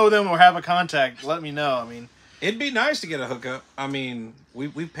y'all know them or have a contact, let me know. It'd be nice to get a hookup.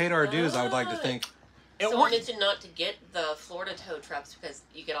 We've paid our dues. I would like to think. Someone mentioned not to get the Florida tow trucks because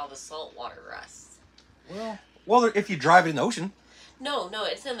you get all the saltwater rust. Well, if you drive it in the ocean. No,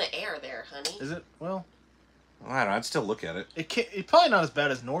 it's in the air there, honey. Is it? Well, I don't know. I'd still look at it. It's probably not as bad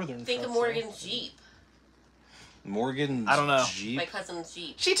as northern. Think of Morgan's Jeep. Morgan's I don't know. Jeep? My cousin's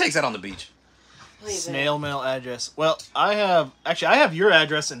Jeep. She takes that on the beach. Snail mail address. Well, I have your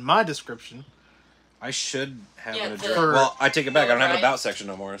address in my description. I should have an address. For- Well, I take it back. I don't have an about section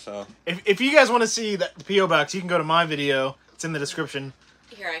no more. So If you guys want to see the P.O. Box, you can go to my video. It's in the description.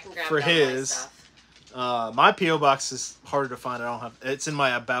 Here, I can grab For down his. my stuff. My P.O. Box is harder to find. It's in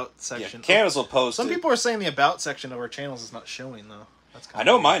my about section. Candace will post Some it. people are saying the about section of our channels is not showing though. That's I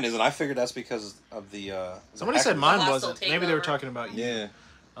know mine isn't. I figured that's because of the. Somebody said mine Hostile wasn't. Maybe they were takeover. talking about you. Yeah.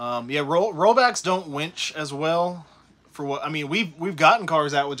 Rollbacks don't winch as well. For what we've gotten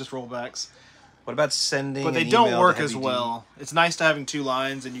cars out with just rollbacks, What about sending? but they an don't email work to as Heavy well. It's nice to having two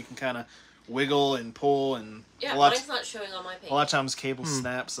lines and you can kind of wiggle and pull and Yeah, a lot mine's not showing on my page. a lot of times cable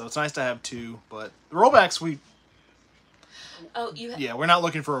snaps, so it's nice to have two. But the rollbacks we're not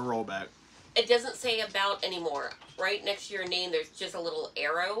looking for a rollback. It doesn't say about anymore. Right next to your name, there's just a little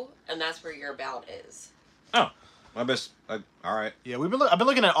arrow, and that's where your about is. Oh, my best. All right. Yeah, I've been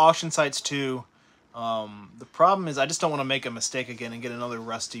looking at auction sites too, The problem is I just don't want to make a mistake again and get another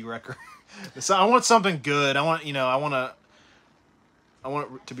rusty record. So I want something good. I want it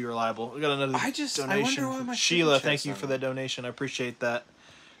to be reliable. We got another donation. I wonder why my Sheila, super thank chat's you not for that donation. I appreciate that.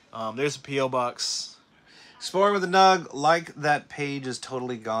 There's a P.O. box. Exploring with a Nug, like that page is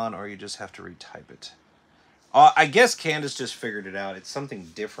totally gone, or you just have to retype it. I guess Candace just figured it out. It's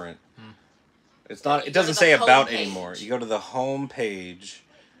something different. It's not. It doesn't say about anymore. You go to the home page,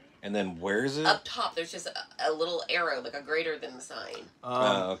 and then where is it? Up top, there's just a little arrow, like a greater than sign.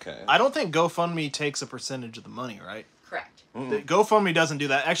 Okay. I don't think GoFundMe takes a percentage of the money, right? Correct. GoFundMe doesn't do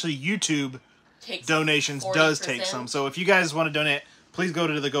that. Actually, YouTube Takes donations 40%. does take some. So if you guys want to donate, please go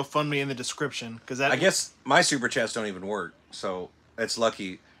to the GoFundMe in the description because that. I guess my super chats don't even work, so it's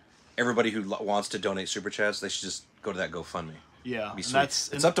lucky. Everybody who wants to donate super chats, they should just go to that GoFundMe. Yeah, Be sweet.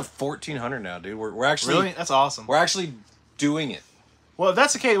 It's up to 1,400 now, dude. We're actually really that's awesome. We're actually doing it. Well, if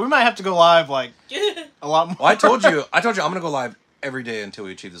that's the case, we might have to go live like a lot more. Well, I told you I'm gonna go live every day until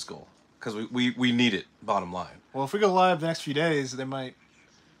we achieve this goal because we need it. Bottom line. Well, if we go live the next few days, they might.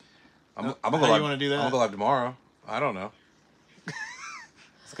 I'm How gonna go do live. you wanna do that? I'm gonna go live tomorrow. I don't know.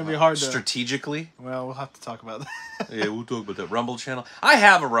 It's gonna be hard to. Strategically. Well, we'll have to talk about that. Yeah, we'll talk about that Rumble channel. I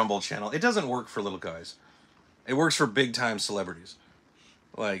have a Rumble channel. It doesn't work for little guys. It works for big time celebrities.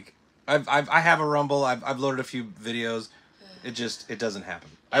 Like I have a Rumble. I've loaded a few videos. It doesn't happen.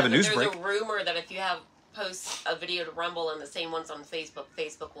 I have a news break. There's a rumor that if you post a video to Rumble and the same one's on Facebook,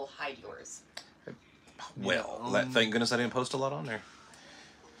 Facebook will hide yours. Well, thank goodness I didn't post a lot on there.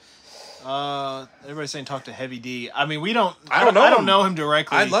 Everybody's saying talk to Heavy D. I mean, we don't. I don't know. I don't know him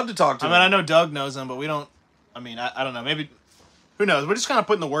directly. I'd love to talk to him. I mean, I know Doug knows him, but we don't. I mean, I don't know. Maybe who knows? We're just kind of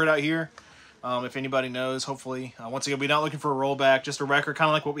putting the word out here. If anybody knows, hopefully. Once again, we're not looking for a rollback, just a record, kind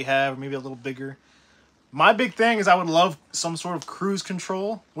of like what we have, or maybe a little bigger. My big thing is I would love some sort of cruise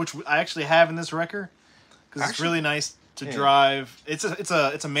control, which I actually have in this record, because it's really nice to drive. It's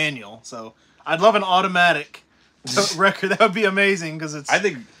a manual, so I'd love an automatic record. That would be amazing because it's.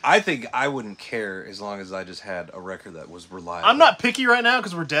 I think I wouldn't care as long as I just had a record that was reliable. I'm not picky right now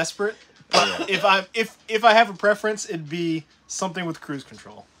because we're desperate. But if I have a preference, it'd be something with cruise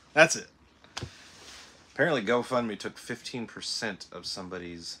control. That's it. Apparently, GoFundMe took 15% of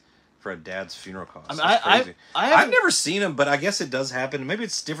somebody's for a dad's funeral cost. I mean, That's crazy. I've never seen them, but I guess it does happen. Maybe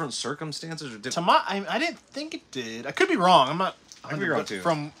it's different circumstances or different. I didn't think it did. I could be wrong. I'm not. I could be wrong too.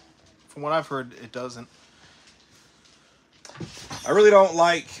 From what I've heard, it doesn't. I really don't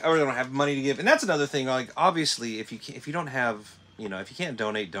have money to give, and that's another thing. Like, obviously, if you don't have, if you can't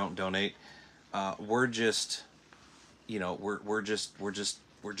donate, don't donate. We're just, we're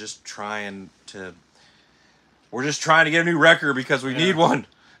just trying to get a new record because we need one.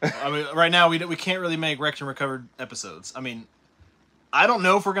 I mean, right now we can't really make Wrecked and Recovered episodes. I mean, I don't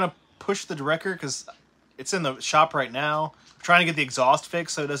know if we're gonna push the record because it's in the shop right now. We're trying to get the exhaust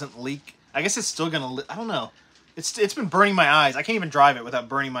fixed so it doesn't leak. I guess it's still gonna. I don't know. It's been burning my eyes. I can't even drive it without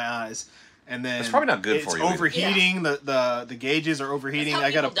burning my eyes. And then it's probably not good for you. It's overheating. Yeah. The gauges are overheating.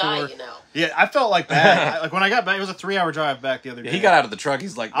 That's how I got to pour. Die, Yeah, I felt like that. Like when I got back, it was a 3-hour drive back the other day. He got out of the truck.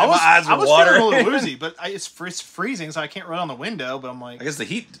 He's like, my eyes were watering. feeling a little woozy, but it's freezing, so I can't run on the window. But I'm like, I guess the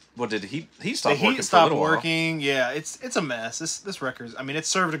heat. What did he stopped the working? Heat stopped working. While. Yeah, it's a mess. This record's. I mean, it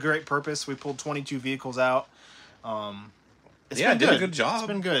served a great purpose. We pulled 22 vehicles out. It's been did good. a good job. It's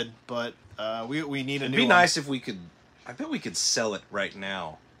been good, but we need a new. It'd be nice if we could. I bet we could sell it right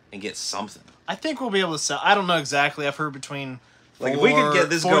now and get something. I think we'll be able to sell. I don't know exactly. I've heard between if we could get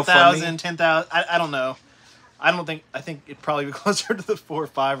this 4,000, 10,000. I don't know. I think it'd probably be closer to the 4 or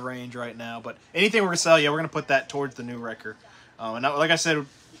 5 range right now. But anything we're gonna sell, we're gonna put that towards the new record. And like I said,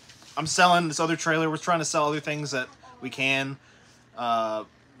 I'm selling this other trailer. We're trying to sell other things that we can.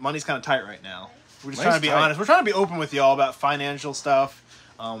 Money's kind of tight right now. We're just trying to be honest. We're trying to be open with y'all about financial stuff.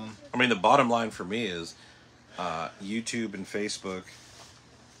 I mean, the bottom line for me is YouTube and Facebook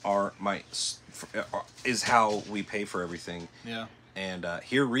is how we pay for everything. Yeah. And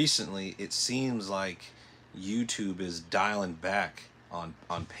here recently, it seems like YouTube is dialing back on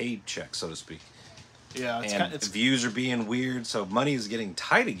paid checks, so to speak. Yeah, it's views are being weird, so money is getting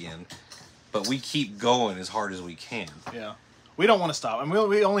tight again. But we keep going as hard as we can. Yeah, we don't want to stop. I mean,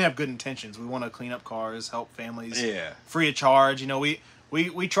 we only have good intentions. We want to clean up cars, help families. Yeah. Free of charge.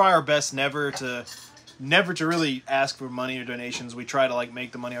 We try our best never to really ask for money or donations. We try to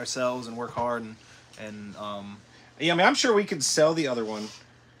make the money ourselves and work hard and yeah, I mean, I'm sure we could sell the other one.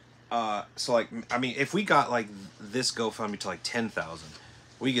 So if we got this GoFundMe to 10,000,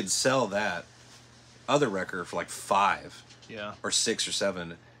 we could sell that other record for 5, or 6 or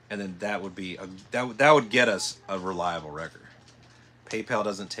 7, and then that would be that would get us a reliable record. PayPal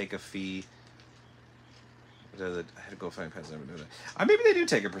doesn't take a fee. I had to GoFundMe past never do that. Maybe they do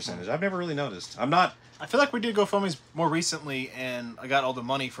take a percentage. I've never really noticed. I'm not. I feel like we did GoFundMe's more recently, and I got all the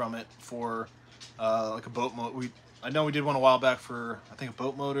money from it for like a boat motor. I know we did one a while back for I think a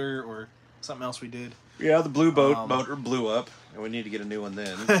boat motor or something else we did. Yeah, the blue boat motor blew up, and we need to get a new one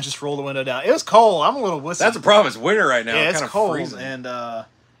then. Just roll the window down. It was cold. I'm a little wussy. That's a problem. It's winter right now. Yeah, it's kind of cold, freezing. and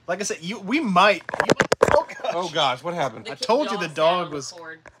like I said, we might. Oh gosh. Oh gosh, what happened? I told you the dog was.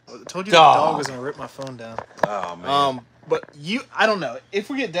 I told you the Dog. dog was gonna rip my phone down. Oh man. But I don't know. If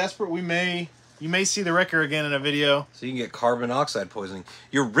we get desperate, you may see the wrecker again in a video. So you can get carbon monoxide poisoning.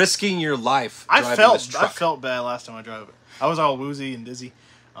 You're risking your life. I driving this truck. felt bad last time I drove it. I was all woozy and dizzy.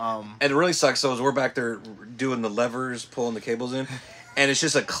 And it really sucks. So as we're back there doing the levers, pulling the cables in, and it's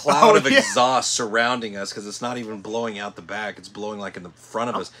just a cloud of exhaust surrounding us because it's not even blowing out the back; it's blowing like in the front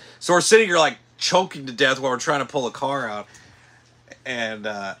of us. So we're sitting here like choking to death while we're trying to pull a car out, and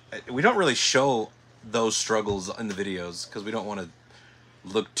we don't really show those struggles in the videos because we don't want to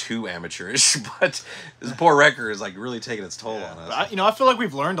look too amateurish. But this poor wrecker is like really taking its toll on us. But I feel like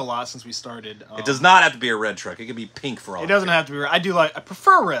we've learned a lot since we started. It does not have to be a red truck; it can be pink for all. It doesn't have to be red. I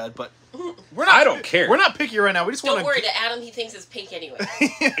prefer red, but we're not. I don't care. We're not picky right now. We just want. Don't worry, to Adam, he thinks it's pink anyway.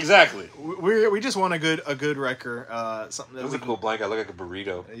 Exactly. We just want a good wrecker. Something that That was a cool blanket. I look like a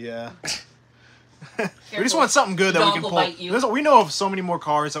burrito. Yeah. We just want something good that Dog we can will pull. bite you. We know of so many more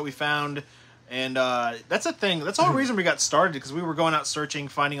cars that we found, and that's the thing. That's the whole reason we got started, because we were going out searching,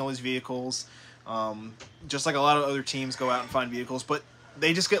 finding all these vehicles, just like a lot of other teams go out and find vehicles, but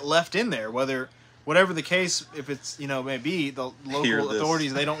they just get left in there. Whatever the case, if it's maybe the local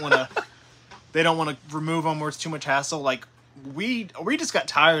authorities, they don't want to remove them, or it's too much hassle. Like we just got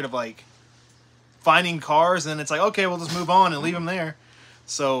tired of like finding cars, and it's like, okay, we'll just move on and leave them there.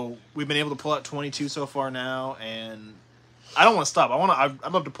 So we've been able to pull out 22 so far now, and I don't want to stop.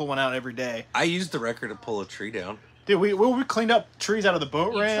 I'd love to pull one out every day. I used the wrecker to pull a tree down. Dude, we cleaned up trees out of the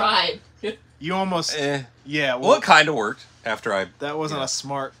boat You ramp. tried. You almost yeah. Well, it kind of worked after I. That wasn't a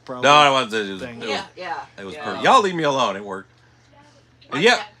smart probably. No, I wanted to do thing. Yeah. It was Yeah. perfect. Y'all leave me alone. It worked. My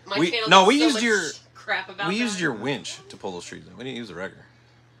Yeah, my we channel gets used so your much crap about we used that. your winch to pull those trees in. We didn't use the wrecker.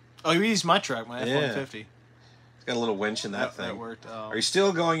 Oh, you used my truck, my Yeah. F-150. It's got a little winch in that thing. That worked. Are you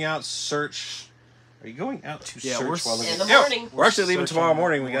still going out search? Are you going out to Yeah, search we're while in the Yeah, morning. We're actually leaving Searching tomorrow in the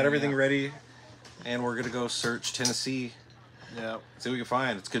morning. We got morning, everything yeah. ready, and we're gonna go search Tennessee. Yeah. See what we can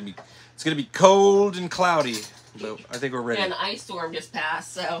find. It's gonna be cold and cloudy, but I think we're ready. And an ice storm just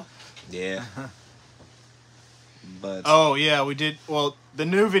passed, so Yeah. But Oh yeah, we did. Well, the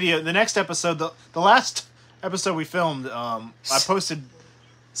new video, the next episode, the last episode we filmed, I posted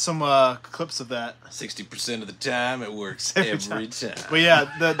some clips of that. 60% of the time it works Every every time. But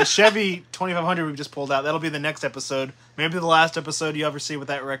yeah, the Chevy 2500 we've just pulled out. That'll be the next episode. Maybe the last episode you ever see with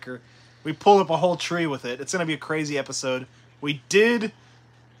that wrecker. We pulled up a whole tree with it. It's gonna be a crazy episode. We did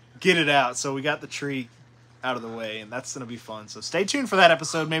get it out, so we got the tree out of the way, and that's gonna be fun. So stay tuned for that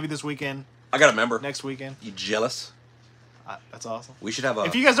episode. Maybe this weekend, I got a member. next weekend. You jealous? That's awesome. We should have a.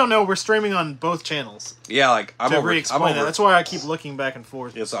 If you guys don't know, we're streaming on both channels. Yeah, like I'm To over. re-explain I'm over. that. That's why I keep looking back and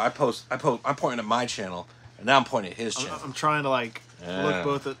forth. Yeah, so I'm pointing at my channel, and now I'm pointing at his channel. I'm trying to like Yeah. look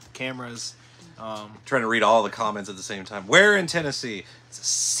both at the cameras. Trying to read all the comments at the same time. Where in Tennessee? It's a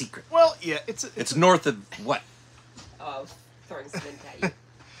secret. Well, yeah, It's north of what? throwing cement at you.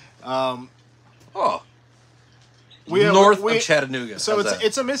 Oh, we have- north we- of Chattanooga. So How's that?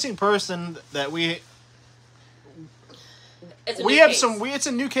 it's a missing person that we It's a we new have case. some. It's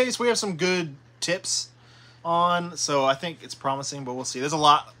a new case. We have some good tips on, so I think it's promising. But we'll see. There's a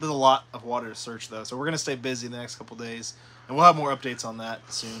lot of water to search though, so we're gonna stay busy the next couple days, and we'll have more updates on that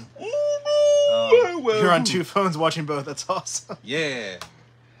soon. You're on two phones watching both. That's awesome. Yeah,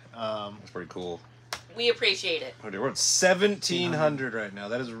 that's pretty cool. We appreciate it. Oh, dude, we're at 1,700 right now.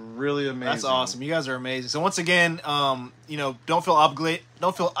 That is really amazing. That's awesome. You guys are amazing. So once again, don't feel obligated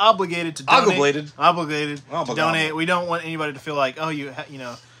to donate. Obligated to donate. We don't want anybody to feel like, oh,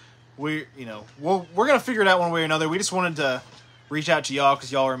 we're gonna figure it out one way or another. We just wanted to reach out to y'all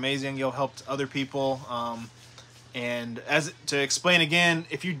because y'all are amazing. Y'all helped other people. And as to explain again,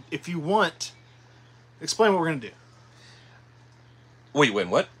 if you want, explain what we're gonna do. Wait,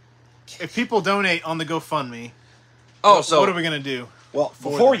 what? If people donate on the GoFundMe, Oh, so what are we gonna do? Well,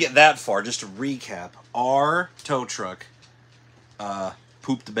 before we get that far, just to recap, our tow truck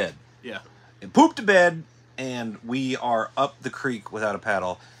pooped the bed. Yeah. It pooped the bed, and we are up the creek without a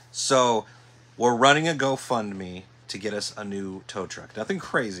paddle. So we're running a GoFundMe to get us a new tow truck. Nothing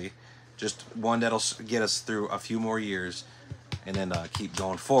crazy, just one that'll get us through a few more years, and then keep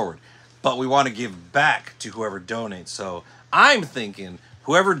going forward. But we want to give back to whoever donates. So I'm thinking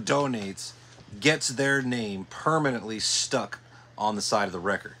whoever donates, gets their name permanently stuck on the side of the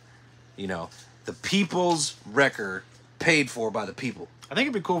wrecker. You know, the people's wrecker paid for by the people. I think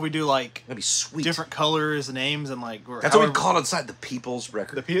it'd be cool if we do like That'd be sweet. different colors, names, and like. That's what we call it inside, the people's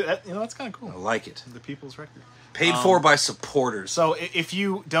wrecker. That's kind of cool. I like it. The people's record. Paid for by supporters. So if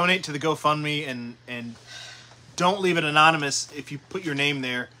you donate to the GoFundMe and don't leave it anonymous, if you put your name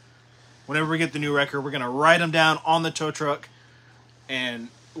there, whenever we get the new record, we're gonna write them down on the tow truck, and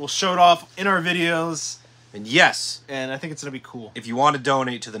we'll show it off in our videos. And yes, And I think it's gonna be cool. if you want to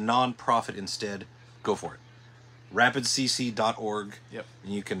donate to the non-profit instead, go for it. RapidCC.org. Yep.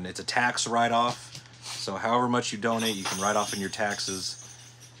 And you can. It's a tax write-off. So however much you donate, you can write off in your taxes.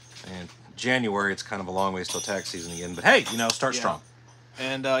 And January, it's kind of a long ways till tax season again. But hey, start Yeah. strong.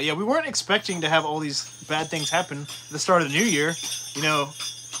 And we weren't expecting to have all these bad things happen at the start of the new year. You know,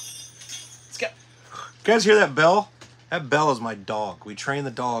 You guys hear that bell? That bell is my dog. We train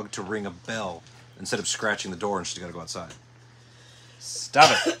the dog to ring a bell instead of scratching the door, and she's got to go outside.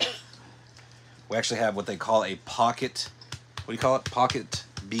 Stop it. We actually have what they call a pocket. What do you call it? Pocket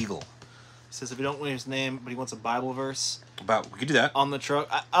beagle. says if you don't want his name, but he wants a Bible verse We could do that. on the truck.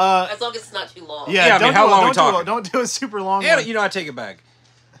 As long as it's not too long. Yeah, I mean, how long are we talking? Don't do a super long And one. I take it back.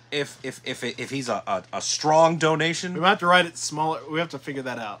 If he's a strong donation, We might have to write it smaller. We have to figure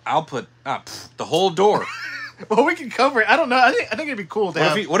that out. I'll put the whole door. Well, we can cover it. I don't know. I think it'd be cool to What if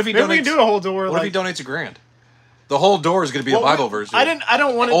have. he- what if he maybe we donates- can do a whole door? What if he donates $1,000? The whole door is going to be a Bible verse. I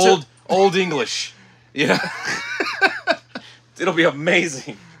don't want it to. Old English. Yeah. It'll be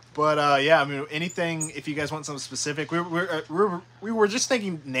amazing. But yeah, I mean, anything. If you guys want something specific, we were just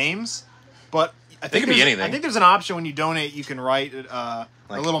thinking names, but I think It could be there's- anything. I think there's an option when you donate, you can write a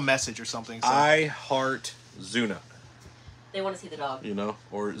Like, little message or something. So. I heart Zuna. They want to see the dog.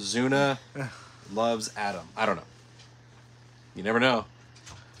 Or Zuna loves Adam. I don't know. You never know.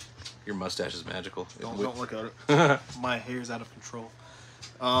 Your mustache is magical. don't look at it. My hair's out of control.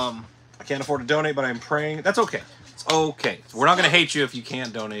 I can't afford to donate, but I'm praying. That's okay. It's okay. We're not going to hate you if you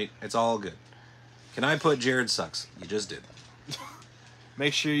can't donate. It's all good. Can I put Jared sucks? You just did.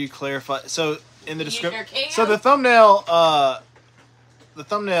 Make sure you clarify. So in the You description, sure can. so the thumbnail.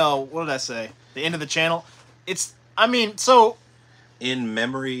 What did I say? The end of the channel. It's. I mean, so In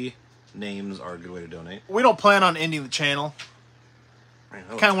memory names are a good way to donate. we don't plan on ending the channel. Man,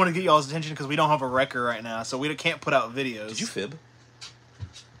 Kind of want to get y'all's attention because we don't have a record right now, so we can't put out videos. Did you fib?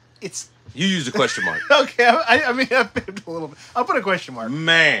 It's You used a question mark. okay. I mean, I fibbed a little bit. I'll put a question mark.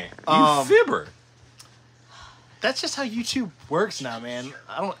 Man, you Um, fibber. That's just how YouTube works now, man.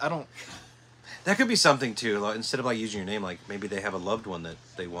 I don't. That could be something too. Like, instead of using your name, like maybe they have a loved one that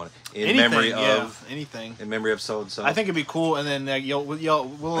they want in Anything, memory of anything. in memory of so and so. I think it'd be cool, and then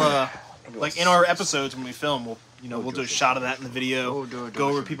we'll like in our episodes when we film, we'll do a shot of that in the video, go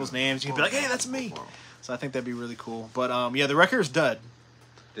over people's names. You can be like, hey, that's me. So I think that'd be really cool. But yeah, the wrecker's dud.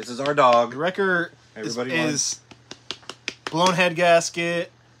 This is our dog. The wrecker Everybody is blown head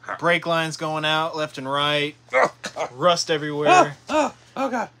gasket, brake lines going out left and right, Oh, God. rust everywhere. Oh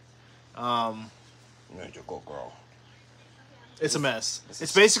God. Magical girl. It's a mess.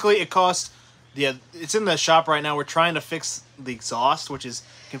 It's basically it cost. Yeah, it's in the shop right now. We're trying to fix the exhaust, which is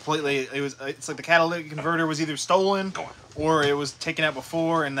completely. It's like the catalytic converter was either stolen or it was taken out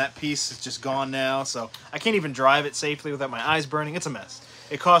before, and that piece is just gone now. So I can't even drive it safely without my eyes burning. It's a mess.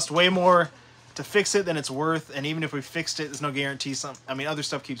 It cost way more to fix it than it's worth, and even if we fixed it, there's no guarantee. Other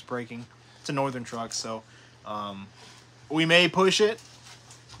stuff keeps breaking. It's a Northern truck, so we may push it.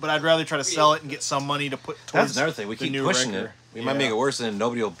 But I'd rather try to sell it and get some money to put towards That's another thing. We the keep new pushing wrecker. it. We might make it worse, and then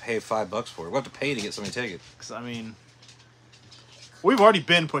nobody will pay $5 for it. We'll have to pay to get somebody to take it. 'Cause, I mean, we've already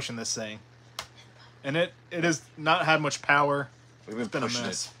been pushing this thing, and it has not had much power. We've been It's been a pushing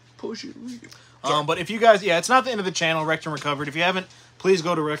mess. it. Push it. But if you guys, it's not the end of the channel, Wrecked and Recovered. If you haven't, please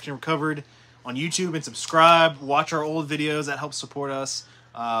go to Wrecked and Recovered on YouTube and subscribe. Watch our old videos. That helps support us.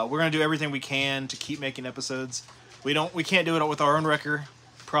 We're gonna do everything we can to keep making episodes. We can't do it with our own wrecker.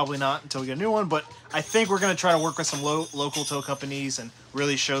 Probably not until we get a new one. But I think we're gonna try to work with some local tow companies and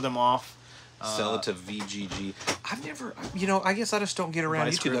really show them off. Sell it to VGG. I've never, I guess I just don't get around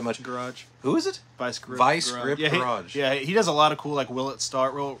Vice YouTube Grip that much. Garage. Who is it? Vice Grip Grip yeah, Garage. He does a lot of cool Will It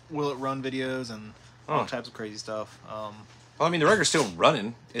Start, Will It Run videos and all Oh. types of crazy stuff. Well, I mean, the record's still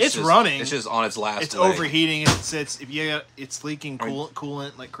running. It's running. It's just on its last It's leg. overheating. It's leaking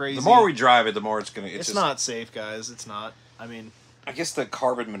coolant like crazy. The more we drive it, the more it's going to... it's just not safe, guys. It's not. I mean, I guess the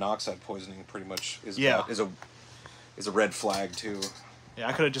carbon monoxide poisoning pretty much is a red flag, too. yeah,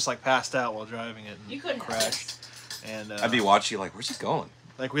 I could have just passed out while driving it and You couldn't have. crashed. And I'd be watching you like, where's he going?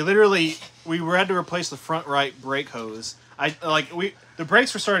 Like we had to replace the front right brake hose. The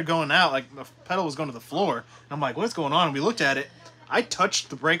brakes were started going out, like the pedal was going to the floor. And I'm like, what's going on? And we looked at it. I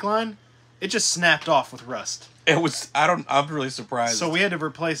touched the brake line. It just snapped off with rust. I'm really surprised. So we had to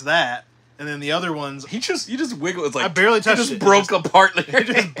replace that. And then the other ones, you just wiggle. It's like I barely touched it. It broke apart. It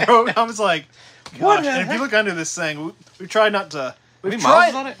just broke. I was like, gosh. What the And if heck? you look under this thing, we tried not to. How many We've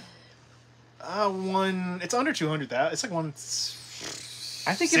miles tried on it? It's under 200,000. It's like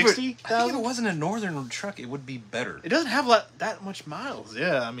I think if it wasn't a northern truck, it would be better. It doesn't have that much miles.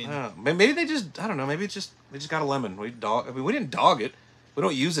 Yeah, I mean, maybe they just, I don't know. Maybe they just got a lemon. We didn't dog it. We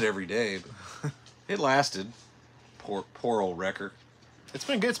don't use it every day, but it lasted. Poor old wrecker. it's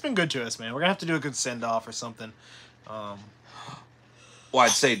been good. It's been good to us, man. We're gonna have to do a good send off or something. Well,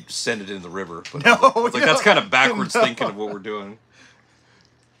 I'd say send it in the river. But No, that's kind of backwards no. thinking of what we're doing.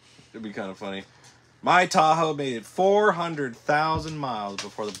 It'd be kind of funny. My Tahoe made it 400,000 miles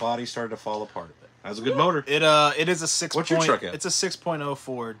before the body started to fall apart. That was a good motor. It is a 6. What's your truck at? It's a 6.0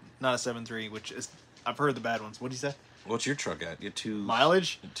 Ford, not a 7.3, which is I've heard the bad ones. What do you say? What's your truck at? You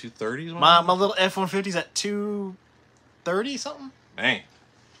Mileage? 230s? My little F-150's at 230 something. Dang.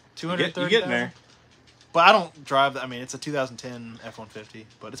 230. You getting there? But I don't drive. I mean, it's a 2010 F-150,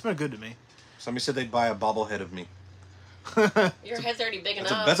 but it's been good to me. Somebody said they'd buy a bobblehead of me. Your head's already big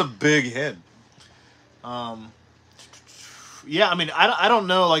enough. That's a big head. Yeah, I mean, I don't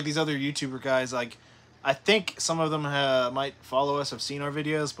know, like, these other YouTuber guys, like, I think some of them might follow us, have seen our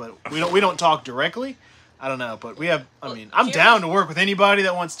videos, but we don't talk directly. I don't know, but we have, I mean, I'm down to work with anybody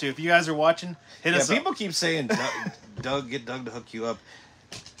that wants to. If you guys are watching, hit us up. People keep saying, get Doug to hook you up.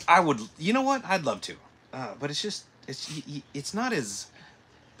 You know what? I'd love to. But it's not as,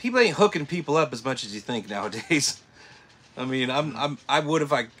 people ain't hooking people up as much as you think nowadays. I mean,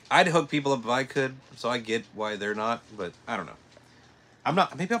 I'd hook people up if I could, so I get why they're not, but I don't know.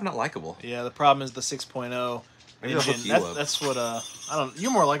 Maybe I'm not likable. Yeah, the problem is the 6.0 Maybe I'll hook engine. you up. That's what, you're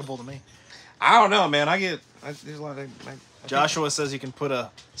more likable to me. I don't know, man. There's a lot of, Joshua says you can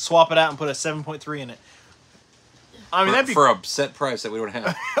swap it out and put a 7.3 in it. I mean, that'd be for a set price that we don't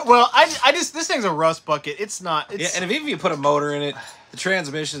have. well. This thing's a rust bucket. It's not. It's, Yeah, and if you put a motor in it, the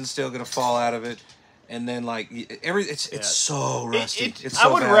transmission's still gonna fall out of it, and then it's so rusty. It's so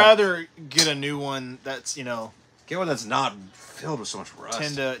I would bad. rather get a new one that's Get one that's not filled with so much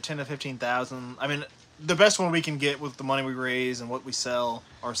rust. 10 to 15,000. I mean, the best one we can get with the money we raise and what we sell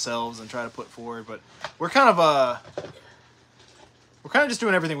ourselves and try to put forward. But we're kind of just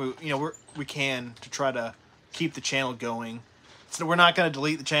doing everything we can to try to keep the channel going. So we're not going to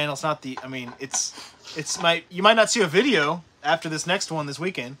delete the channel. It's not you might not see a video after this next one this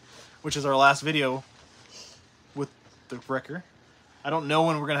weekend, which is our last video with the wrecker. I don't know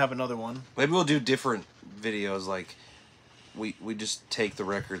when we're going to have another one. Maybe we'll do different videos. Like we just take the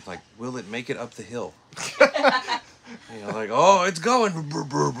record. Like, will it make it up the hill? Like, oh, it's going.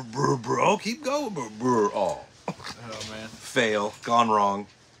 Oh, keep going. Oh man, fail. Gone wrong.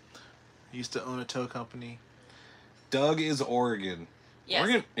 I used to own a tow company. Doug is Oregon. Yes.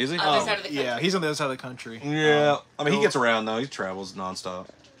 Oregon, is he? Other side of the country. Yeah, he's on the other side of the country. Yeah, I mean, he gets around though. He travels nonstop,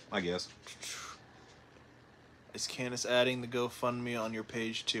 I guess. Is Candace adding the GoFundMe on your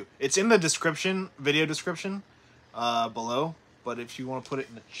page too? It's in the video description, below. But if you want to put it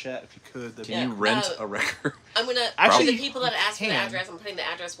in the chat, if you could, Can you rent a record? I'm gonna Actually, for the people that ask for the can. address. I'm putting the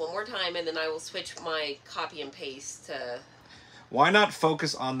address one more time, and then I will switch my copy and paste to. Why not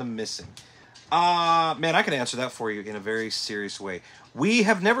focus on the missing? Man, I can answer that for you in a very serious way. We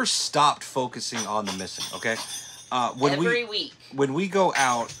have never stopped focusing on the missing. Okay, Every week. When we go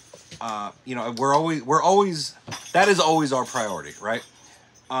out, we're always that is always our priority, right?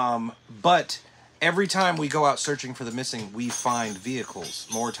 But every time we go out searching for the missing, we find vehicles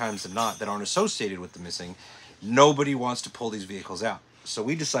more times than not that aren't associated with the missing. Nobody wants to pull these vehicles out, so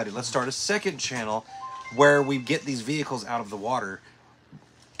we decided let's start a second channel where we get these vehicles out of the water.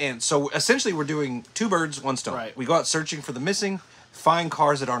 And so essentially we're doing two birds, one stone. Right. We go out searching for the missing, find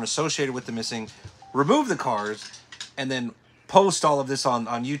cars that aren't associated with the missing, remove the cars, and then post all of this on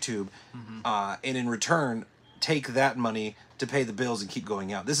YouTube. And in return, take that money to pay the bills and keep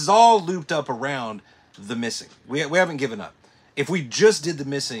going out. This is all looped up around the missing. We haven't given up. If we just did the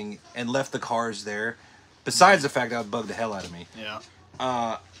missing and left the cars there, besides the fact that would bug the hell out of me. Yeah.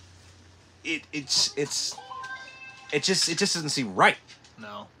 It just doesn't seem right.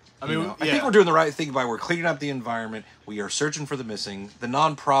 No. I think we're doing the right thing by we're cleaning up the environment. We are searching for the missing. The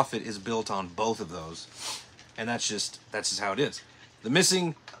nonprofit is built on both of those, and that's just how it is. The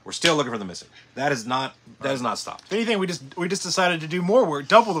missing, we're still looking for the missing. That has not stopped. If anything, we just decided to do more work,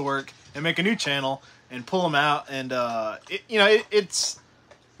 double the work, and make a new channel and pull them out. And it's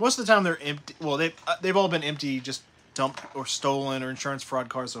Most of the time they're empty. Well, they've all been empty, just dumped or stolen or insurance fraud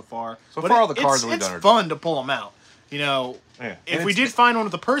cars so far. So far, all the cars we've done are... It's fun to pull them out. You know, Yeah. if we did find one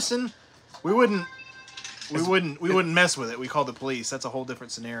with a person, we wouldn't mess with it. We call the police. That's a whole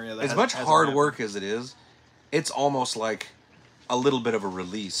different scenario. As much hard work as it is, it's almost like a little bit of a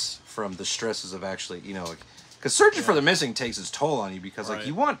release from the stresses of actually, you know, because searching for the missing takes its toll on you because like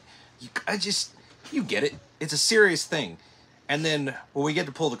you get it. It's a serious thing. And then when we get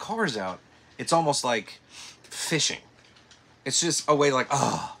to pull the cars out, it's almost like fishing. It's just a way like,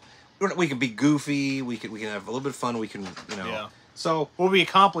 oh, we can be goofy. We can have a little bit of fun. We can, you know. Yeah. So we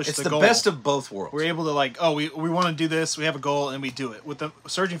accomplished it's the the goal. best of both worlds. We're able to like, oh, we want to do this. We have a goal and we do it. With the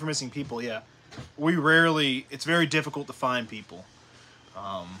searching for missing people, yeah, it's very difficult to find people,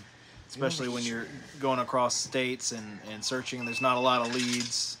 especially when you're going across states and searching. And there's not a lot of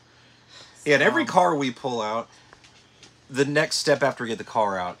leads. Yeah, and every car we pull out, the next step after we get the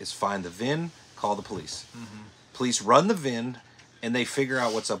car out is find the VIN, call the police. Mm-hmm. Police run the VIN, and they figure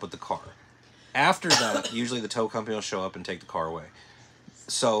out what's up with the car. After that, usually the tow company will show up and take the car away.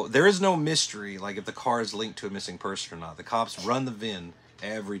 So there is no mystery, like if the car is linked to a missing person or not. The cops run the VIN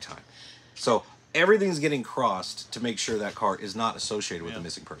every time. So everything's getting crossed to make sure that car is not associated with the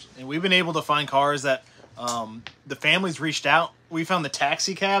missing person. And we've been able to find cars that the families reached out. We found the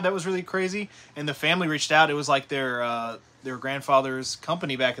taxi cab that was really crazy, and the family reached out. It was like their grandfather's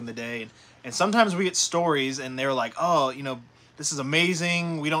company back in the day. And sometimes we get stories, and they're like, "Oh, you know, this is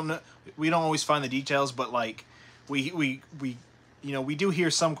amazing. We don't always find the details, but like we do hear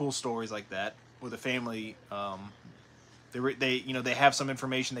some cool stories like that with a family. They have some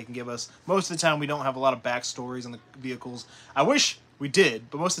information they can give us. Most of the time, we don't have a lot of backstories on the vehicles. I wish we did,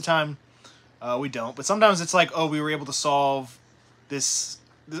 but most of the time, we don't. But sometimes it's like, oh, we were able to solve this.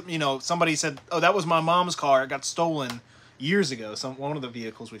 You know, somebody said, oh, that was my mom's car. It got stolen years ago. One of the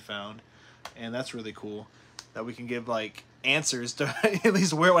vehicles we found, and that's really cool that we can give like answers to at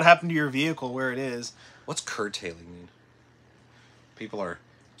least what happened to your vehicle, where it is. What's curtailing mean? People are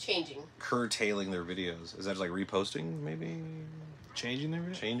changing, curtailing their videos. Is that just like reposting, maybe? Changing their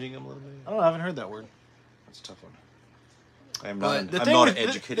videos? Changing them a little bit? I don't know, I haven't heard that word. That's a tough one. I'm not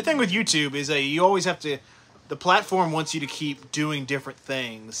educated. The thing with YouTube is that you always have to... The platform wants you to keep doing different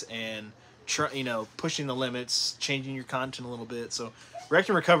things and, pushing the limits, changing your content a little bit. So Wrecked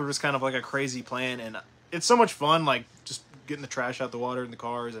and Recovered was kind of like a crazy plan, and it's so much fun, like just getting the trash out the water in the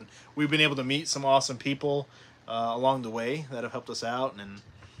cars, and we've been able to meet some awesome people along the way that have helped us out, and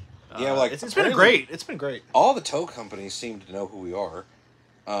it's been great. It's been great. All the tow companies seem to know who we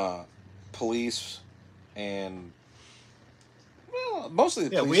are, police, and mostly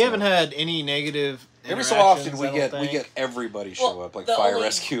the police. We haven't had any negative. Every so often we get everybody show up, like fire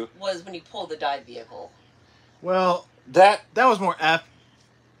rescue. Was when you pulled the dive vehicle. Well, that was more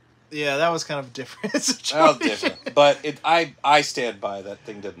Yeah, that was kind of different. That was different, but I stand by that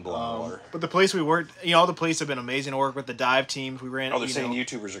thing didn't blow in the water. But the police we worked, all the police have been amazing to work with. The dive teams we ran. Oh, they're saying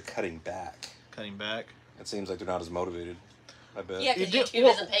YouTubers are cutting back. Cutting back. It seems like they're not as motivated. I bet. Yeah, because YouTube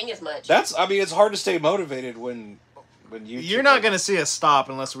isn't paying as much. It's hard to stay motivated when YouTube. You're not going to see us stop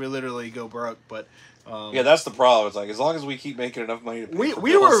unless we literally go broke, but. Yeah, that's the problem. It's like as long as we keep making enough money to pay for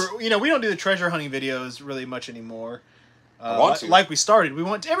we bills. we don't do the treasure hunting videos really much anymore. I want to. Like we started. We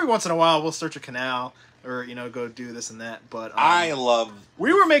want every once in a while we'll search a canal or go do this and that. But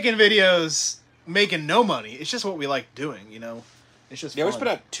we were making videos making no money. It's just what we like doing. It's just fun. We put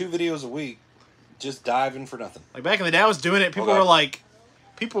out 2 videos a week, just diving for nothing. Like back in the day, I was doing it. People were like,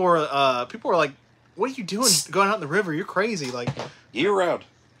 "What are you doing? Going out in the river? You're crazy!" Like year round.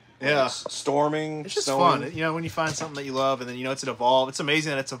 Yeah, storming. It's just snowing. fun, when you find something that you love, and then it's evolved. It's amazing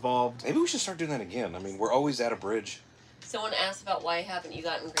that it's evolved. Maybe we should start doing that again. I mean, we're always at a bridge. Someone asked about why haven't you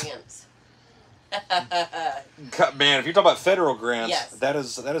gotten grants? Man, if you're talking about federal grants, yes. that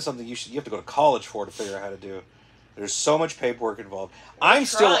is something you have to go to college for to figure out how to do. There's so much paperwork involved. I'm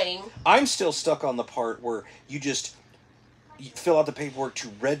still stuck on the part where you fill out the paperwork to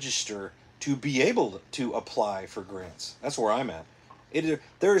register to be able to apply for grants. That's where I'm at.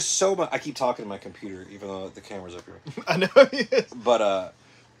 There's so much. I keep talking to my computer, even though the camera's up here. I know. But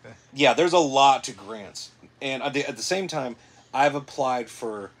yeah, there's a lot to grants, and at the same time, I've applied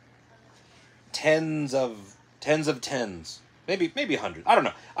for tens of tens, maybe 100. I don't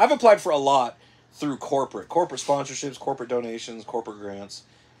know. I've applied for a lot through corporate sponsorships, corporate donations, corporate grants,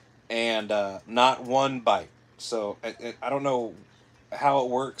 and not one bite. So I don't know how it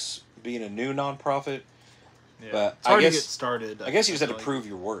works being a new nonprofit. Yeah. But it's hard to get started. I guess you just have to prove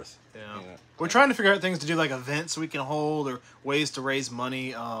your worth. Yeah. We're trying to figure out things to do, like events we can hold or ways to raise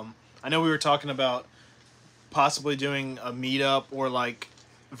money. I know we were talking about possibly doing a meetup or like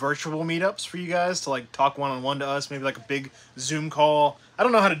virtual meetups for you guys to like talk one-on-one to us, maybe like a big Zoom call. I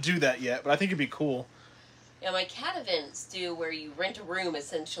don't know how to do that yet, but I think it'd be cool. Yeah, my cat events do where you rent a room,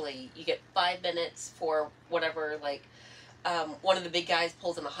 essentially. You get 5 minutes for whatever, like, one of the big guys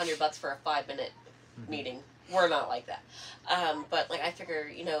pulls in $100 for a 5-minute meeting. We're not like that. But, like, I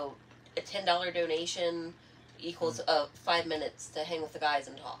figure, you know, a $10 donation equals 5 minutes to hang with the guys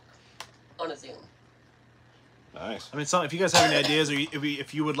and talk on a Zoom. Nice. I mean, if you guys have any ideas, or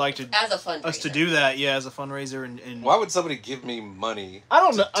if you would like to As a fundraiser. us to do that, yeah, as a fundraiser, and Why would somebody give me money? I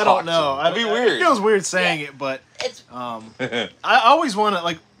don't know. I don't know. That'd be weird. It feels weird saying it, but It's I always want to,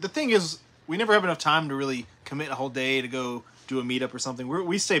 like, the thing is, we never have enough time to really commit a whole day to go do a meetup or something.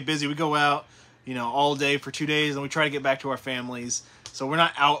 We stay busy. We go out, you know, all day for 2 days, and we try to get back to our families. So we're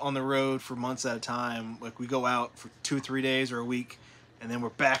not out on the road for months at a time. Like, we go out for 2 or 3 days or a week, and then we're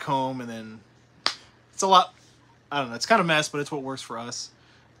back home, and then it's a lot. I don't know. It's kind of a mess, but it's what works for us.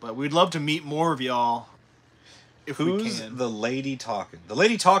 But we'd love to meet more of y'all if we Who's can. the lady talking? The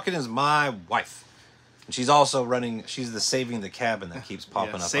lady talking is my wife. And she's also running, she's the Saving the Cabin that keeps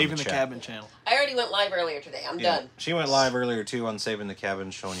popping up Saving on the chat. Cabin channel. I already went live earlier today. I'm Yeah. done. She went live earlier too on Saving the Cabin,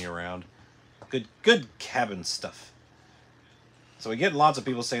 showing you around. Good cabin stuff. So we get lots of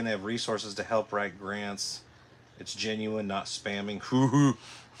people saying they have resources to help write grants. It's genuine, not spamming. Hoo-hoo.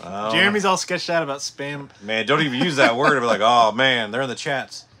 Jeremy's all sketched out about spam. Man, don't even use that word. I'll be like, oh man, they're in the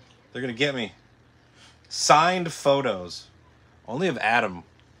chats. They're gonna get me. Signed photos. Only of Adam.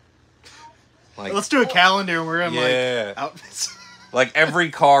 Like, Let's do a calendar where I'm Yeah. like outfits. like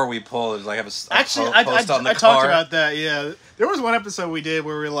every car we pull is like have a Actually, post on the I car. talked about that. Yeah, there was one episode we did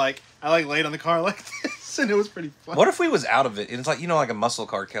where we were like, I like laid on the car like this, and it was pretty fun. What if we was out of it? And it's like, you know, like a muscle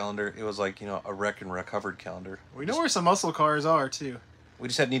car calendar. It was like, you know, a wreck and recovered calendar. We know where some muscle cars are too. We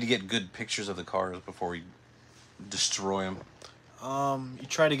just need to get good pictures of the cars before we destroy them. You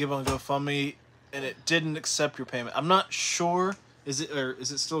tried to give on GoFundMe, and it didn't accept your payment. I'm not sure. Is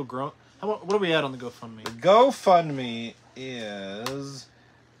it still grown? What are we at on the GoFundMe? GoFundMe is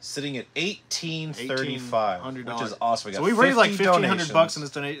sitting at $1,835, $1,835, which is awesome. We got So we raised like 50 $1,500 in this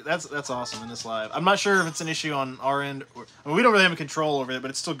donation. That's awesome in this live. I'm not sure if it's an issue on our end. I mean, we don't really have control over it,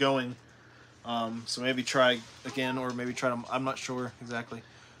 but it's still going. So maybe try again, or maybe try to. I'm not sure exactly.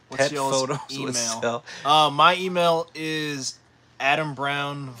 What's Pet y'all's photos would email? sell. My email is Adam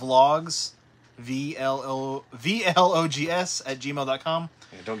Brown Vlogs, VLOGS @gmail.com.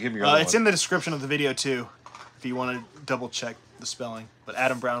 Yeah, don't give me your other It's one. in the description of the video too, if you want to double check the spelling. But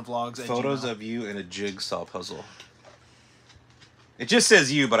Adam Brown Vlogs Photos @gmail. of you in a jigsaw puzzle. It just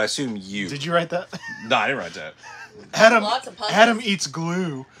says you, but I assume you. Did you write that? No, I didn't write that. Lots of puzzles. Adam eats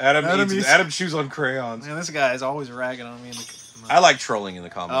glue. Adam chews on crayons. Man, this guy is always ragging on me. In the I like trolling in the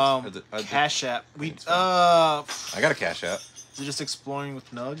comments. Cash App. it's I I got a cash app. Is it just exploring with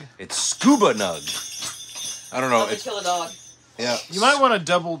Nug? It's Scuba Nug. I don't know. Help me It's kill a dog. yeah. You might want to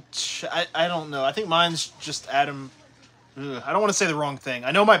double. I don't know. I think mine's just Adam. I don't want to say the wrong thing.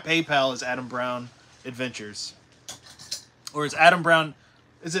 I know my PayPal is Adam Brown Adventures, or is Adam Brown?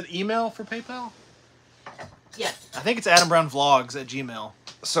 Is it email for PayPal? Yes. I think it's Adam Brown Vlogs @gmail.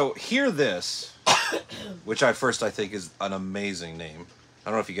 So hear this, which I think is an amazing name. I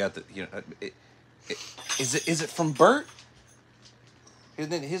don't know if you got the is it from Bert?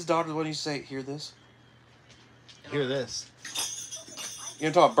 Isn't it his daughter the one you say hear this? Hear this.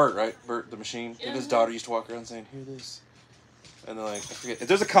 You're talking about Bert, right? Bert the machine. And his Mhm. daughter used to walk around saying hear this, and they're like I forget.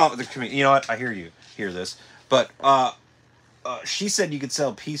 There's a you know what? I hear you. Hear this, but she said you could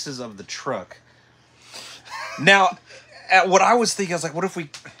sell pieces of the truck. Now, what I was thinking, I was like, what if we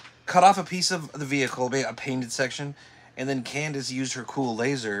cut off a piece of the vehicle, maybe a painted section, and then Candace used her cool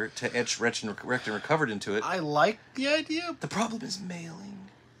laser to etch wrecked and recovered into it. I like the idea, The problem is mailing.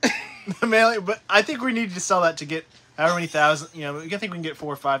 but I think we need to sell that to get however many thousand. You know, I think we can get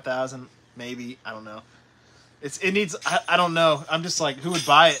 4,000 or 5,000, maybe. I don't know. It needs. I don't know. I'm just like, who would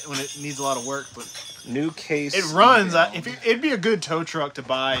buy it when it needs a lot of work? But New case. it runs. email. It'd be a good tow truck to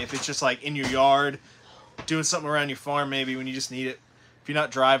buy if it's just like in your yard, doing something around your farm, maybe when you just need it. If you're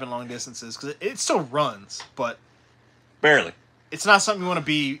not driving long distances, because it still runs, but Barely. it's not something you want to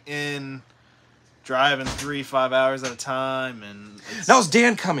be in driving 3-5 hours at a time. And That was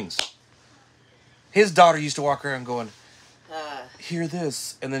Dan Cummings. His daughter used to walk around going, Uh, hear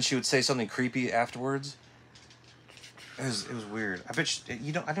this, and then she would say something creepy afterwards. It was weird. I bet she,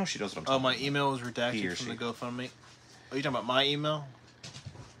 I know she knows what I'm talking oh, my about. email was He or redacted from she. the GoFundMe. Are you talking about my email?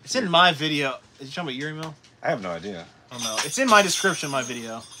 It's in my video. Is you talking about your email? I have no idea. Oh no, it's in my description of my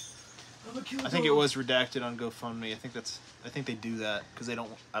video. I think it was redacted on GoFundMe. I think they do that because they don't.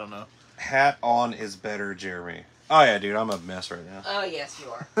 I don't know. Hat on is better, Jeremy. Oh yeah, dude, I'm a mess right now. Oh yes,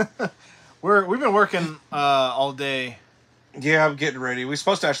 you are. We've been working all day. Yeah, I'm getting ready. We were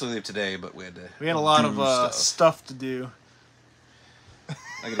supposed to actually leave today, but we had a lot do of stuff to do.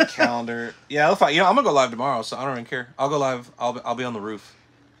 I get a calendar. Yeah, I'll find, I'm gonna go live tomorrow, so I don't even care. I'll go live. I'll be on the roof.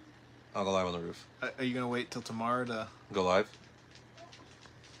 I'll go live on the roof. Are you gonna wait till tomorrow to go live?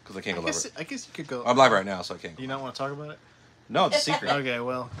 Because I can't go live. I guess you could go. I'm live right now, so I can't. Do you not want to talk about it? No, it's a secret. Okay,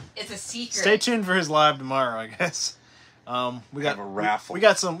 well, it's a secret. Stay tuned for his live tomorrow, I guess. We got a raffle. We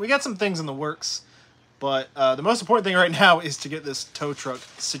got some things in the works, but the most important thing right now is to get this tow truck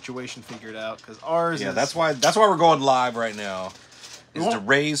situation figured out because ours. Yeah, that's why we're going live right now. Is to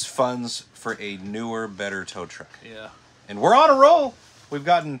raise funds for a newer, better tow truck. Yeah. And we're on a roll.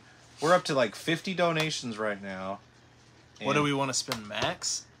 We're up to like 50 donations right now. What do we want to spend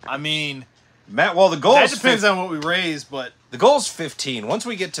max? I mean, well, the goal that depends on what we raise, but the goal is 15. Once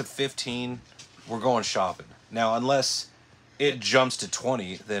we get to 15, we're going shopping. Now, unless it jumps to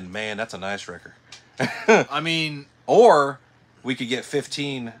 20, then man, that's a nice wrecker. I mean, or we could get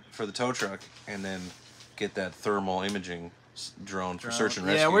 15 for the tow truck and then get that thermal imaging drone for search and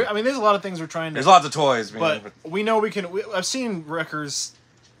rescue. Yeah, I mean, there's a lot of things we're trying to. There's lots of toys, man. But we know we can. I've seen wreckers.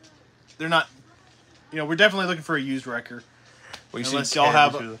 They're not. We're definitely looking for a used wrecker. Unless y'all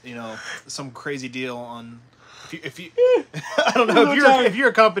have, some crazy deal on. If you I don't know if you're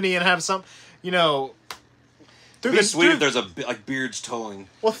a company and have some, It'd be sweet if there's like Beards Towing.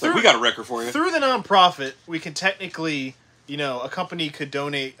 Well, we got a wrecker for you. Through the nonprofit, we can technically, a company could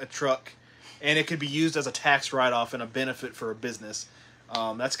donate a truck, and it could be used as a tax write-off and a benefit for a business.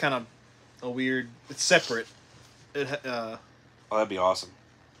 That's kind of a weird. It's separate. That'd be awesome.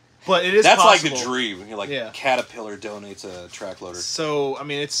 But it is. That's possible. like the dream. Caterpillar donates a track loader. So I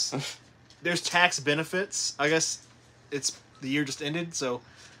mean, there's tax benefits. I guess it's the year just ended, so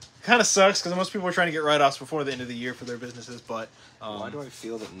kind of sucks because most people are trying to get write-offs before the end of the year for their businesses. But why do I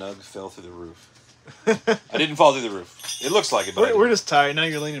feel that Nug fell through the roof? I didn't fall through the roof. It looks like it, but we're just tired. Now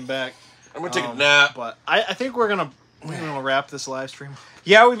you're leaning back. I'm gonna take a nap. But I think we're gonna wrap this live stream.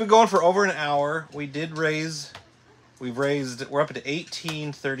 Yeah, we've been going for over an hour. We're up to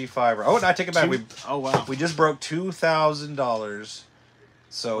 $18.35. Oh, no, I take it back. Oh wow. We just broke $2,000.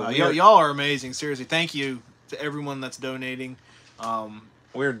 So y'all are amazing. Seriously, thank you to everyone that's donating.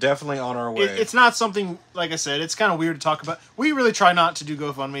 We're definitely on our way. It's not something, like I said, it's kind of weird to talk about. We really try not to do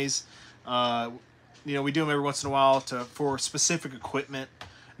GoFundMes. We do them every once in a while for specific equipment,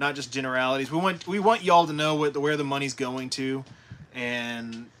 not just generalities. We want y'all to know where the money's going to.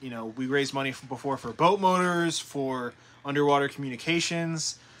 And, we raised money before for boat motors, for underwater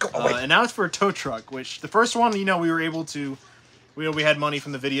communications. And now it's for a tow truck, which the first one, we were able to, we had money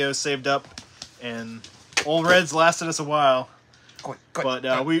from the videos saved up, and Old Reds lasted us a while. But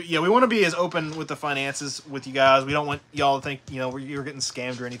we want to be as open with the finances with you guys. We don't want y'all to think, you're getting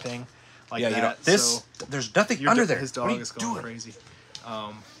scammed or anything like that. There's nothing under there. His dog is going crazy.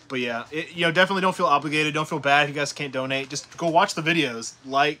 But yeah, definitely don't feel obligated. Don't feel bad if you guys can't donate. Just go watch the videos.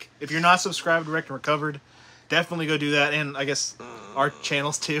 If you're not subscribed to Wrecked and Recovered, definitely go do that. And I guess our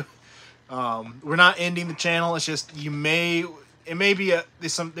channels too. We're not ending the channel. It's just there may be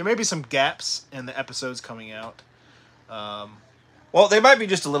some gaps in the episodes coming out. Well, they might be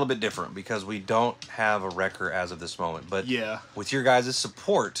just a little bit different because we don't have a wrecker as of this moment. But with your guys'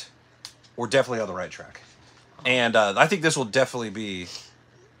 support, we're definitely on the right track. And I think this will definitely be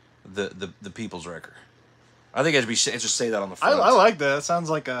the people's wrecker. I think I should just say that on the front. I like that. It sounds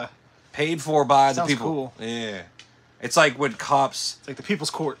like a paid for by the people. Cool. Yeah, it's like when cops. It's like the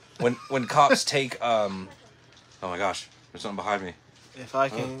people's court. When cops take oh my gosh, there's something behind me. If I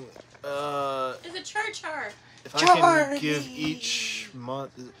can, It's a char. If I can give each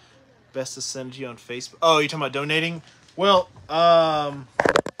month, best to send you on Facebook. Oh, you're talking about donating? Well,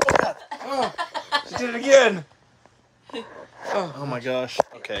 she did it again. Oh my gosh.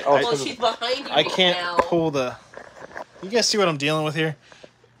 Okay. She's behind you. I can't now. pull the. You guys see what I'm dealing with here?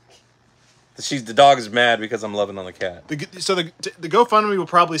 The dog is mad because I'm loving on the cat. So the GoFundMe will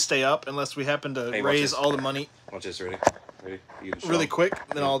probably stay up unless we happen to raise all the money. Watch this. Ready? Really quick.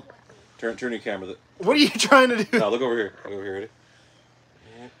 Then I'll turn your camera. What are you trying to do? No, look over here. Ready?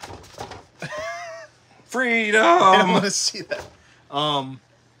 Freedom. I want to see that.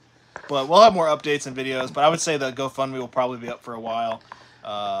 But we'll have more updates and videos. But I would say the GoFundMe will probably be up for a while.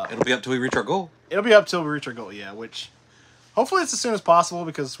 It'll be up till we reach our goal. It'll be up till we reach our goal, yeah. Which hopefully it's as soon as possible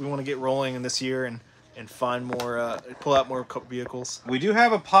because we want to get rolling in this year and find more, pull out more vehicles. We do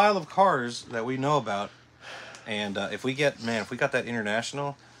have a pile of cars that we know about, and if we got that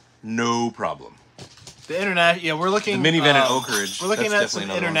international, no problem. The internet, yeah, we're looking. The minivan at Oak Ridge. We're looking that's at some definitely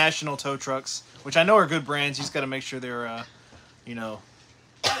another one. international tow trucks, which I know are good brands. You just got to make sure they're, you know,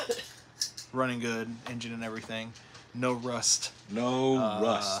 running good, engine and everything, no rust. No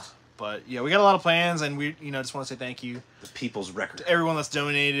rust. But yeah, we got a lot of plans, and we, just want to say thank you The people's record. to everyone that's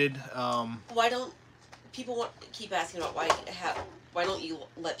donated. Why don't people keep asking about why don't you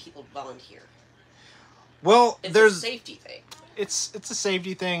let people volunteer? Well, It's a there's safety thing. It's a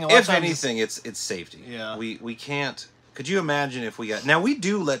safety thing. A lot of if times anything, it's safety. Yeah. We can't. Could you imagine if we got? Now we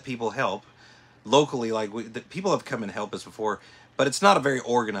do let people help locally. Like people have come and helped us before, but it's not a very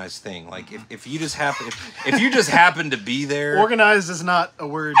organized thing. Like if you just happen if you just happen to be there, organized is not a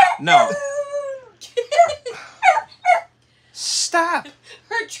word. no. Stop.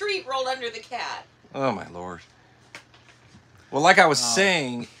 Her treat rolled under the cat. Oh my lord. Well, like I was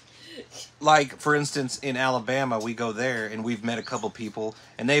saying, like for instance in Alabama, we go there and we've met a couple people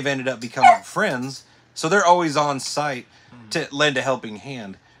and they've ended up becoming friends. So they're always on site to lend a helping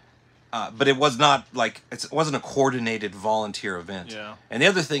hand. But it was not like it wasn't a coordinated volunteer event. Yeah. And the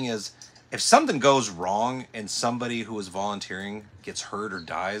other thing is, if something goes wrong and somebody who is volunteering gets hurt or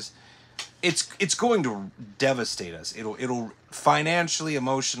dies, it's going to devastate us. It'll financially,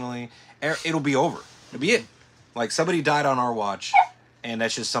 emotionally, it'll be over. It'll be it. Like somebody died on our watch, and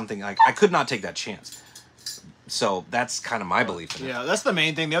that's just something like I could not take that chance. So that's kind of my belief in it. Yeah, that's the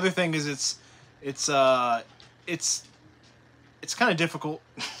main thing. The other thing is it's kind of difficult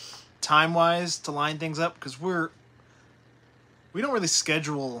time wise to line things up because we don't really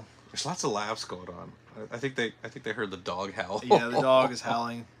schedule. There's lots of laughs going on. I think they heard the dog howl. Yeah, the dog is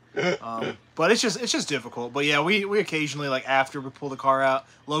howling. But it's just difficult. But yeah, we occasionally, like after we pull the car out,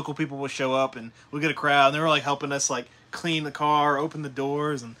 local people will show up and we'll get a crowd and they were like helping us like clean the car, open the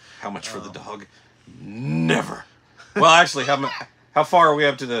doors, and How much for the dog? Never. Well, actually, how far are we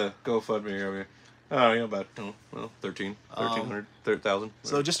up to the GoFundMe? Are we? Oh, about 1,300, 30,000.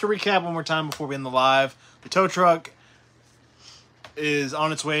 so just to recap one more time before we end the live, the tow truck is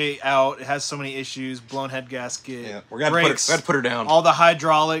on its way out. It has so many issues, blown head gasket, Yeah, we're gonna brakes, have to put her down. all the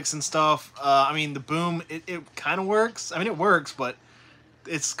hydraulics and stuff. I mean, the boom, it kind of works. I mean, it works, but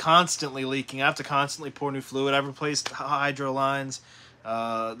it's constantly leaking. I have to constantly pour new fluid. I've replaced hydro lines.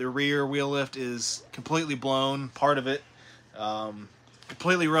 The rear wheel lift is completely blown, part of it.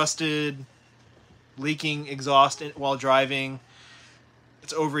 Completely rusted, leaking exhaust while driving.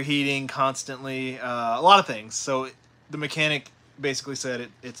 It's overheating constantly. A lot of things. So the mechanic basically said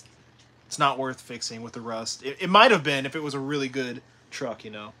it's not worth fixing with the rust. It might have been if it was a really good truck,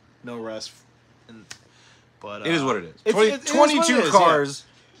 no rust. But it is what it is. It is what it 22 is, yeah. cars.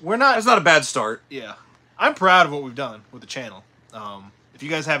 We're not. That's not a bad start. Yeah, I'm proud of what we've done with the channel. If you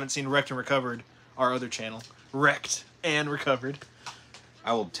guys haven't seen Wrecked and Recovered, our other channel, Wrecked and Recovered.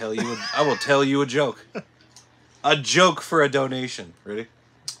 I will tell you a joke. A joke for a donation. Ready?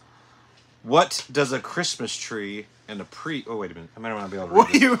 What does a Christmas tree and a priest... Oh, wait a minute. I might not be able to read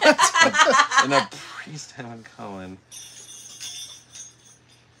What this. you? And a priest have in common.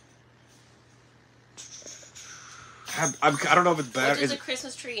 I don't know if it's bad. What does Is a it,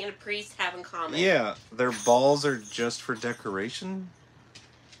 Christmas tree and a priest have in common? yeah, their balls are just for decoration.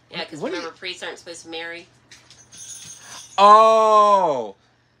 Yeah, because What do you- remember, priests aren't supposed to marry. Oh!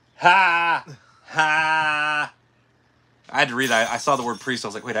 Ha! Ha! I had to read that. I saw the word priest. I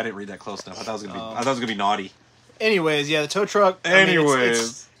was like, wait, I didn't read that close enough. I thought it was gonna be. I thought it was gonna be naughty. Anyways, yeah, the tow truck. I mean,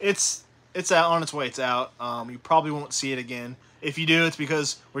 Anyways. it's out on its way. It's out. You probably won't see it again. If you do, it's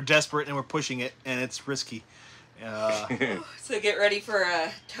because we're desperate and we're pushing it, and it's risky. So get ready for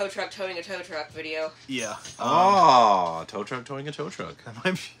a tow truck towing a tow truck video. Yeah. Oh, tow truck towing a tow truck.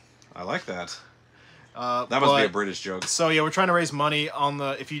 might be- I like that. that That must be a British joke. So yeah, we're trying to raise money on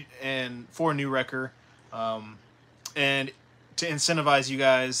for a new wrecker, and to incentivize you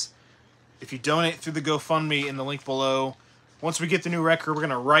guys, if you donate through the GoFundMe in the link below, once we get the new wrecker, we're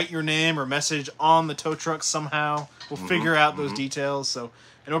gonna write your name or message on the tow truck somehow. We'll figure out those details. So,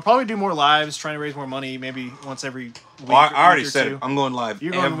 and we'll probably do more lives, trying to raise more money, maybe once every week. Well, I already week or said two. it. I'm going live.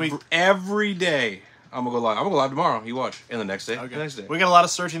 You're going every day. I'm gonna go live. I'm gonna go live tomorrow. You watch. And the next day. Okay. The next day. We got a lot of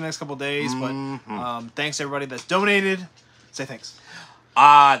searching the next couple of days, but thanks to everybody that's donated. Say thanks.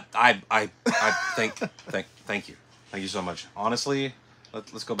 I thank you. Thank you so much. Honestly,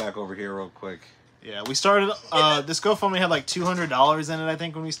 let's go back over here real quick. Yeah, we started. This GoFundMe had like $200 in it, I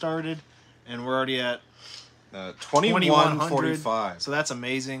think, when we started, and we're already at 2145. So that's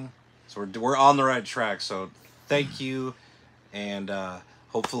amazing. So we're on the right track. So thank you, and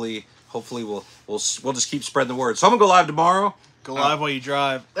hopefully we'll just keep spreading the word. So I'm gonna go live tomorrow. Go live while you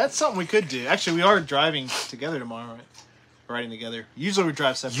drive. That's something we could do. Actually, we are driving together tomorrow, right? riding together. Usually we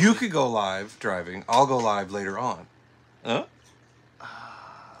drive separately. You could go live driving. I'll go live later on. Huh?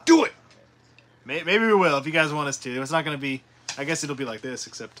 Do it. Maybe we will if you guys want us to. It's not going to be. I guess it'll be like this,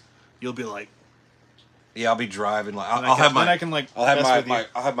 except you'll be like. Yeah, I'll be driving. Like Then I'll have my. Then I can like. I'll have mess with you.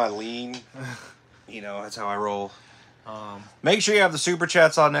 I'll have my lean. That's how I roll. Make sure you have the super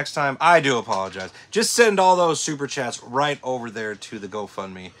chats on next time. I do apologize. Just send all those super chats right over there to the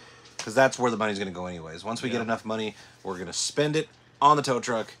GoFundMe, because that's where the money's going to go anyways. Once we get enough money, we're going to spend it on the tow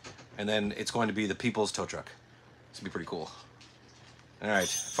truck, and then it's going to be the people's tow truck. It's going to be pretty cool. All right,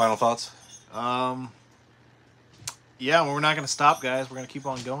 final thoughts? Yeah, well, we're not going to stop, guys. We're going to keep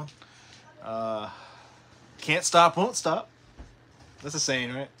on going. Can't stop, won't stop. That's a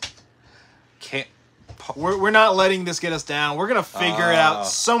saying, right? Can't. We're not letting this get us down. We're going to figure out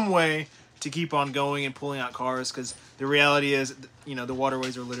some way to keep on going and pulling out cars, because the reality is, the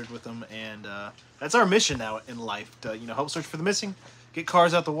waterways are littered with them, and that's our mission now in life, to, help search for the missing, get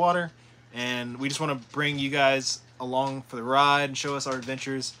cars out the water, and we just want to bring you guys along for the ride and show us our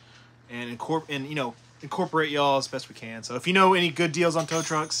adventures and incorporate y'all as best we can. So if you know any good deals on tow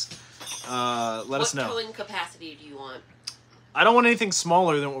trucks, let us know. What towing capacity do you want? I don't want anything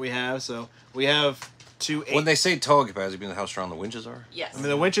smaller than what we have, so we have two. When they say towing capacity, being how strong the winches are? Yes. I mean,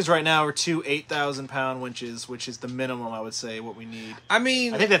 the winches right now are two 8,000-pound winches, which is the minimum, I would say, what we need. I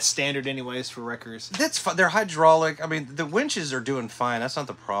mean, I think that's standard anyways for wreckers. That's fine. They're hydraulic. I mean, the winches are doing fine. That's not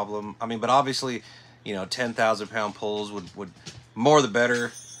the problem. I mean, but obviously, 10,000-pound pulls would more the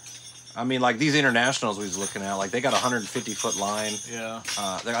better. I mean, like these internationals we was looking at, like they got a 150-foot line. Yeah.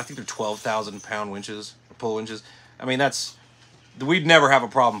 I think they're 12,000-pound winches, pull winches. I mean, we'd never have a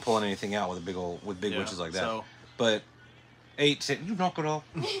problem pulling anything out with big winches like that. So, but 10, you knock it off.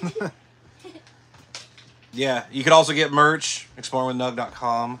 Yeah, you could also get merch,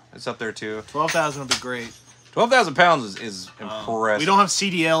 exploringwithnug.com. It's up there too. 12,000 would be great. 12,000 pounds is impressive. We don't have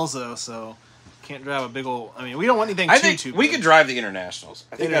CDLs though, so can't drive a big old. I mean, we don't want anything I too think we big. could drive the internationals.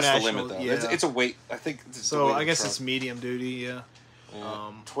 I think that's the limit, though. Yeah. It's a weight. I think. So I guess it's medium duty. Yeah.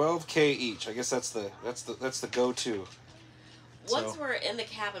 12K each. I guess that's the go-to. Once we're in the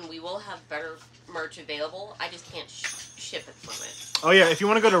cabin, we will have better merch available. I just can't ship it from it. Oh yeah, if you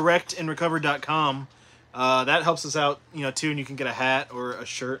want to go to wreckedandrecovered.com, that helps us out, too, and you can get a hat or a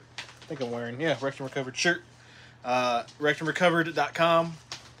shirt. I think I'm wearing, Wrecked and Recovered shirt. Wreckedandrecovered.com.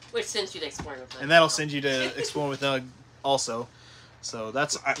 Which sends you to Exploring with Doug. And that'll send you to Exploring with Doug also. So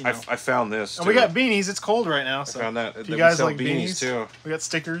that's, I found this, And too. we got beanies. It's cold right now, so I found that. if you guys sell like beanies, too. we got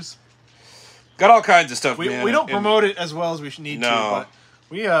stickers. Got all kinds of stuff, We man. don't promote it as well as we need to, No. but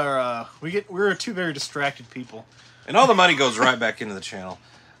we are, we're two very distracted people. And all the money goes right back into the channel,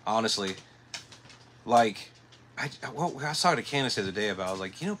 honestly. Like, I saw it at Candace the other day about, I was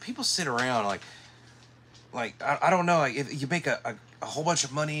like, people sit around, like I don't know, like if you make a whole bunch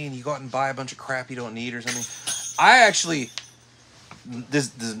of money and you go out and buy a bunch of crap you don't need or something. I actually,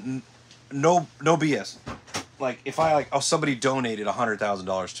 this no BS. Like, if somebody donated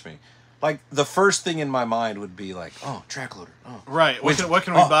 $100,000 to me, like, the first thing in my mind would be like, oh, track loader. Oh, Right. What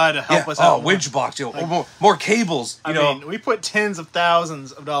can we buy to help us out? Oh, winch box, more cables. I mean, we put tens of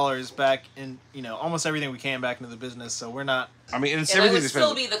thousands of dollars back in, almost everything we can back into the business. So we're not. I mean, it's And I everything. would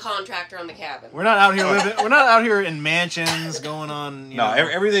still be the contractor on the cabin. We're not out here living. We're not out here in mansions going on. No,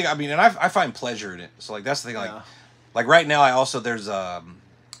 everything. I mean, and I find pleasure in it. So like that's the thing. Like right now, I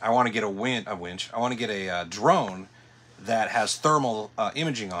want to get a winch. I want to get a drone that has thermal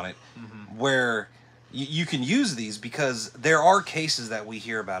imaging on it, where you can use these, because there are cases that we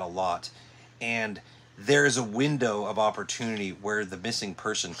hear about a lot, and there is a window of opportunity where the missing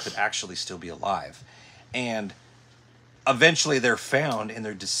person could actually still be alive, and eventually they're found and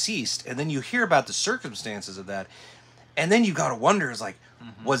they're deceased, and then you hear about the circumstances of that, and then you gotta wonder, is like,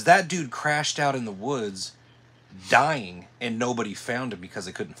 was that dude crashed out in the woods dying and nobody found him because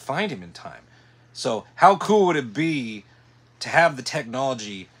they couldn't find him in time? So how cool would it be to have the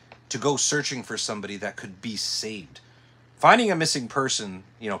technology to go searching for somebody that could be saved? Finding a missing person,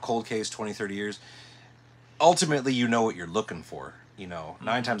 cold case, 20, 30 years, ultimately you know what you're looking for.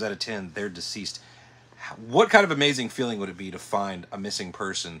 9 times out of 10, they're deceased. What kind of amazing feeling would it be to find a missing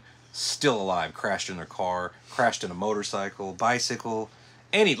person still alive, crashed in their car, crashed in a motorcycle, bicycle,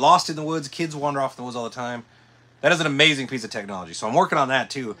 lost in the woods? Kids wander off in the woods all the time. That is an amazing piece of technology. So I'm working on that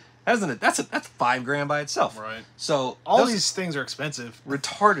too. That's $5,000 by itself. Right. So all these things are expensive.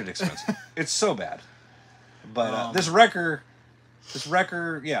 Retarded expensive. It's so bad. But this wrecker,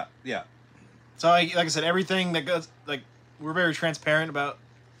 yeah. So like I said, everything that goes, like, we're very transparent about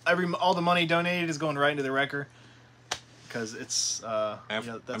all the money donated is going right into the wrecker. because it's I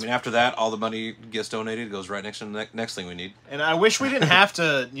mean, after that, all the money gets donated, goes right next to the next thing we need. And I wish we didn't have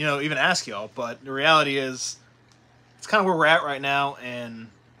to, even ask y'all, but the reality is, it's kind of where we're at right now, and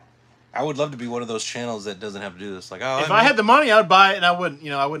I would love to be one of those channels that doesn't have to do this. Like, oh, if I had the money, I would buy it, and I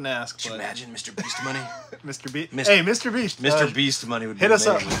wouldn't ask. Could you imagine Mr. Beast money? Mr. Beast. Hey, Mr. Beast. Mr. Beast money would be hit us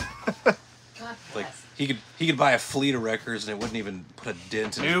amazing. up. God Like bless. he could buy a fleet of wreckers and it wouldn't even put a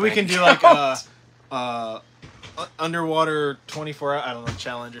dent in. Maybe his we bank can do account. like underwater 24-hour, I don't know,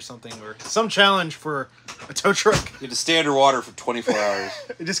 challenge or something, or some challenge for a tow truck. You have to stay underwater for 24 hours.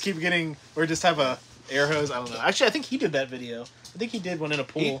 Just keep getting, or just have a air hose. I don't know. Actually, I think he did that video. I think he did one in a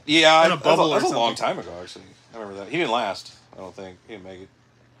pool. Yeah, in a bubble that was or a long something. time ago. Actually, I remember that. He didn't last. I don't think he didn't make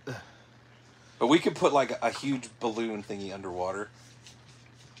it. But we could put like a huge balloon thingy underwater,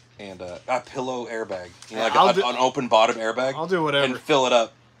 and a pillow airbag, like an open bottom airbag. I'll do whatever. And fill it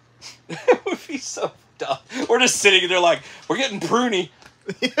up. It would be so dumb. We're just sitting there like we're getting pruny,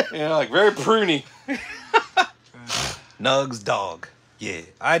 like very pruny. Nug's dog. Yeah,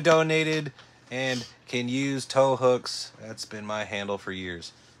 I donated and can use tow hooks. That's been my handle for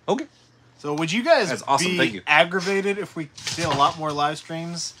years. Okay. So would you guys That's awesome, thank be you. aggravated if we did a lot more live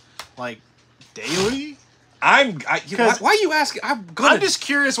streams, like daily? Why are you asking? I'm just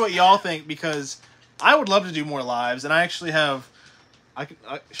curious what y'all think, because I would love to do more lives, and I actually have.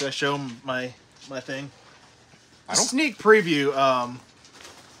 Should I show them my thing? Sneak preview.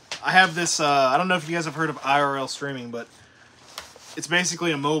 I have this. I don't know if you guys have heard of IRL streaming, but it's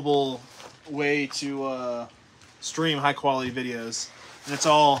basically a mobile way to stream high quality videos, and it's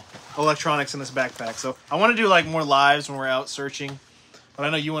all electronics in this backpack. So I want to do like more lives when we're out searching, but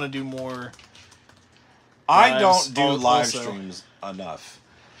I know you want to do more. I don't do lives live also. streams enough,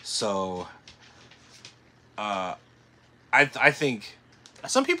 so I think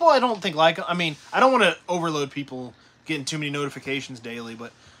Some people I don't think like. I mean, I don't want to overload people getting too many notifications daily,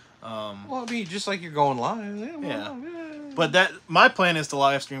 but well, I mean, just like you're going live. yeah. But my plan is to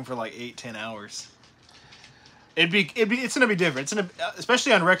live stream for like 8-10 hours. It's gonna be different.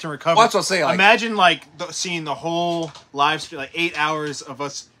 Especially on Wrecked and Recovered. Well, that's what I'm saying, like- Imagine seeing the whole live stream, like 8 hours of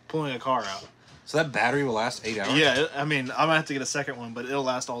us pulling a car out. So that battery will last 8 hours. Yeah, I mean, I'm gonna have to get a second one, but it'll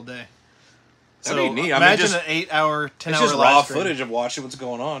last all day. That'd So be neat. I mean, imagine just- an 8-hour, 10-hour It's just live raw stream. footage of watching what's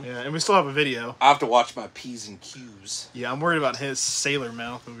going on. Yeah, and we still have a video. I have to watch my P's and Q's. Yeah, I'm worried about his sailor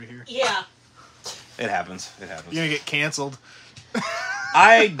mouth over here. Yeah. It happens. It happens. You're gonna get canceled.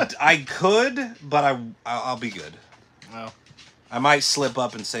 I could, but I'll be good. Wow. I might slip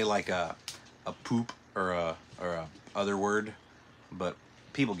up and say like a poop or a other word, but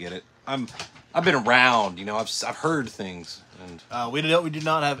people get it. I've been around, I've heard things, and We do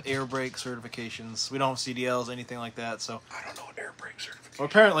not have air brake certifications. We don't have CDLs, anything like that. So, I don't know what air brake certification. well,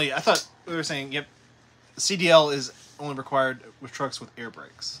 apparently, I thought we were saying, yep, the CDL is only required with trucks with air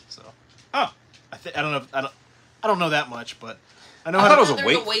brakes. So, I don't know that much, but I know I how thought to. it was a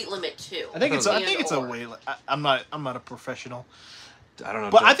There's weight- limit too. I think it's a And/or. way. I'm not a professional, I don't know.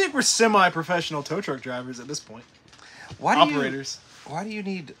 but I think we're semi-professional tow truck drivers at this point. Operators. Why do you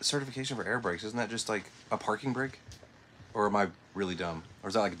need certification for air brakes? Isn't that just like a parking brake? Or am I really dumb? Or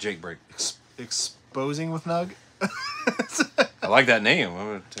is that like a Jake brake? Exposing with Nug. I like that name. I'm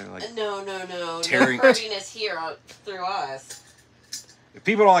gonna tell you, like, No. No Tearing- hurtiness here through us. if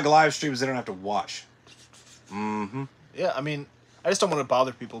people don't like live streams, they don't have to watch. Mm-hmm. Yeah, I mean, I just don't want to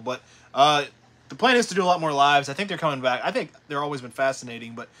bother people, but the plan is to do a lot more lives. I think they're coming back. I think they're always been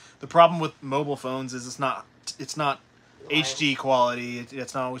fascinating, but the problem with mobile phones is it's not HD quality.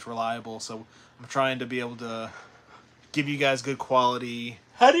 It's not always reliable. So I'm trying to be able to give you guys good quality.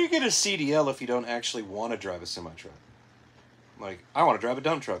 How do you get a CDL if you don't actually want to drive a semi-truck? Like, I want to drive a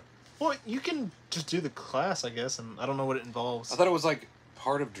dump truck. Well, you can just do the class, I guess, and I don't know what it involves. I thought it was like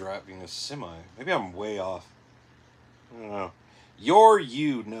part of driving a semi. Maybe I'm way off. I don't know. You're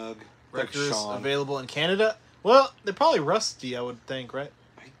you, Nug. Like Wreckers Sean. available in Canada. Well, they're probably rusty, I would think, right?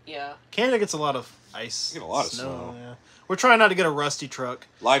 Yeah. Canada gets a lot of ice. You get a lot of snow. Yeah. We're trying not to get a rusty truck.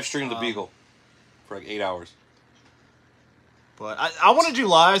 Live stream the Beagle for like 8 hours. But I want to do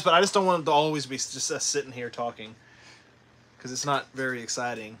lives, but I just don't want it to always be just us sitting here talking. Because it's not very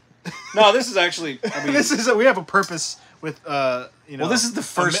exciting. No, this is actually. I mean, We have a purpose with, well, this is the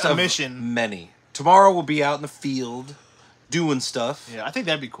first a of mission. many. Tomorrow we'll be out in the field doing stuff. Yeah, I think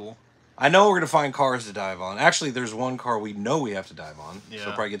that'd be cool. I know we're going to find cars to dive on. Actually, there's one car we know we have to dive on. So Yeah.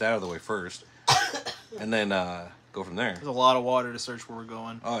 we'll probably get that out of the way first. And then go from there. There's a lot of water to search where we're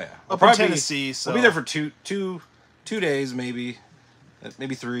going. Oh, yeah. Up in Tennessee, so... We'll be there for two days, maybe.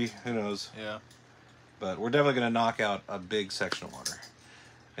 Maybe 3. Who knows? Yeah. But we're definitely going to knock out a big section of water.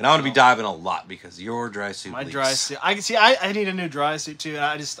 And I'm gonna be diving a lot because your dry suit. My leaks. dry suit. I can see. I need a new dry suit too.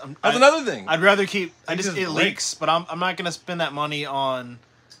 And That's another thing. I'd rather keep. It just leaks, breaks. but I'm not gonna spend that money on.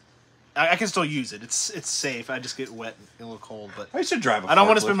 I can still use it. It's safe. I just get wet and get a little cold, but I should drive. I don't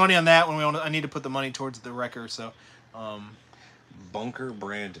want to spend money on that when I need to put the money towards the wrecker. So, Bunker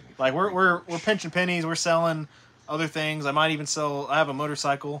Brandon. like we're pinching pennies. We're selling other things. I might even sell. I have a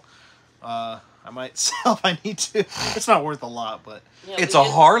motorcycle. I might sell if I need to. It's not worth a lot, but Yeah, It's we a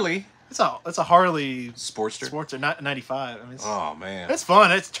did- Harley it's a Harley Sportster. not 95. I mean, Oh man. it's fun.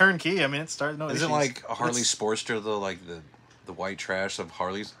 It's turnkey. I mean, it's starting. No Is issues. it like a Harley It's- Sportster though? Like the white trash of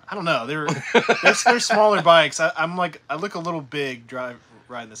Harleys? I don't know. They're smaller bikes. I look a little big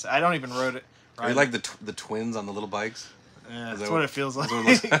riding this. I don't even ride it. Are you like the twins on the little bikes? Yeah, Is that's that what it feels like.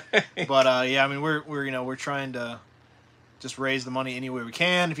 That's what it looks like. But yeah, I mean we're trying to just raise the money any way we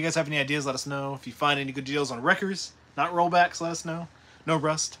can. If you guys have any ideas, let us know. If you find any good deals on wreckers, not rollbacks, let us know. No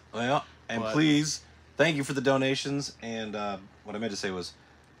rust. Well, and But- please, thank you for the donations. And what I meant to say was,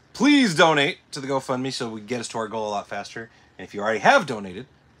 please donate to the GoFundMe so we get us to our goal a lot faster. And if you already have donated,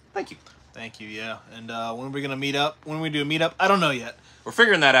 thank you. Thank you. Yeah. And when are we gonna meet up? When we do a meetup, I don't know yet. We're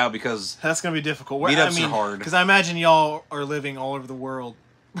figuring that out because That's gonna be difficult. Meetups are hard. because I imagine y'all are living all over the world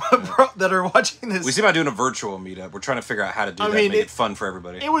that are watching this. we see about doing a virtual meetup. We're trying to figure out how to do I that, mean, and make it- it fun for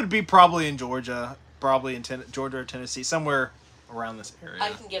everybody. It would be probably in Georgia, probably in Georgia or Tennessee, somewhere around this area. I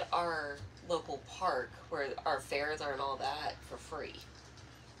can get our local park where our fairs are and all that for free.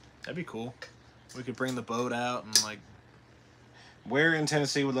 That'd be cool. We could bring the boat out and like Where in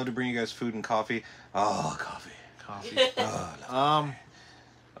Tennessee would love to bring you guys food and coffee? Oh, coffee. coffee.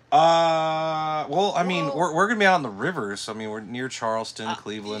 Well, I mean, Whoa. we're gonna be out in the rivers. I mean, we're near Charleston,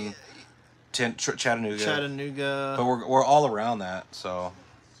 Cleveland, Chattanooga, Chattanooga. but we're all around that. So,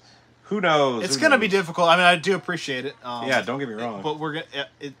 who knows? It's Who gonna be knows? difficult. I mean, I do appreciate it. Yeah, don't get me wrong. But we're gonna.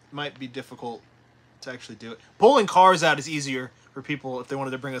 It might be difficult to actually do it. Pulling cars out is easier for people if they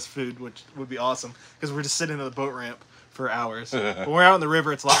wanted to bring us food, which would be awesome because we're just sitting at the boat ramp for hours. When we're out in the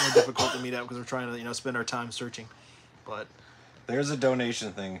river, it's a lot more difficult to meet up because we're trying to spend our time searching. But There's a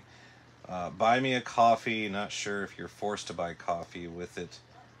donation thing. Buy me a coffee. Not sure if you're forced to buy coffee with it,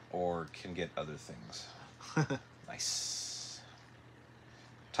 or can get other things. Nice.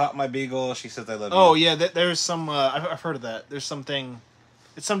 Top my beagle. She says I love you. oh yeah, there's some. I've heard of that. There's something.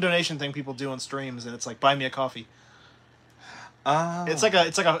 It's some donation thing people do on streams, and it's like buy me a coffee. Oh. It's like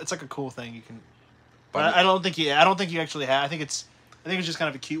a cool thing you can. Buy But me- I don't think you actually have. I think it's just kind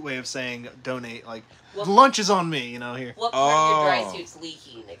of a cute way of saying donate. Like Well- lunch is on me, here. What part of your dry Oh. suit's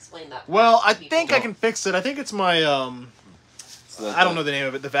leaking? Explain that. Well, part I to people. think I can fix it. I think it's my I don't know the name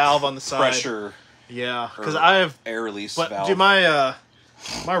of it. The valve on the side. pressure Yeah, because or I have. air release But valve. do my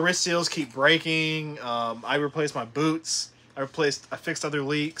wrist seals keep breaking. I replaced my boots. I fixed other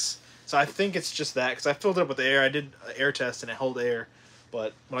leaks. So I think it's just that because I filled it up with air. I did an air test and it held air,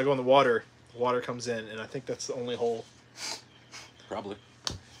 but when I go in the water comes in, and I think that's the only hole. Probably.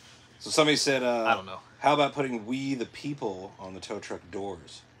 So somebody said, I don't know. How about putting "We the People" on the tow truck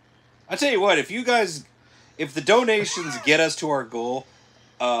doors? I tell you what, if the donations get us to our goal,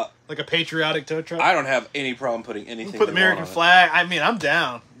 Like a patriotic tow truck. I don't have any problem putting anything. Put the they want American on it. flag. I mean, I'm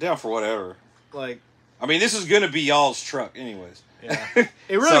down. Down for whatever. Like, I mean, this is gonna be y'all's truck, anyways. yeah, it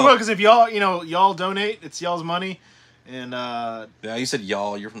really So- will because if y'all donate, it's y'all's money, and Yeah, you said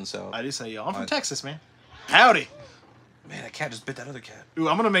y'all. You're from the south. I do say y'all. I'm from I- Texas, man. Howdy. Man, that cat just bit that other cat. Ooh,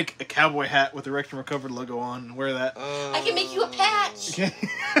 I'm gonna make a cowboy hat with the Wrecked and Recovered logo on and wear that. I can make you a patch. Okay.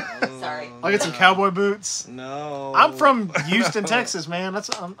 Sorry. I'll get some cowboy boots. No. I'm from Houston, Texas, man. That's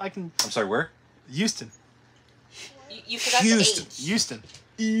I can I'm sorry. Where? Houston, You forgot Houston. the H. Houston.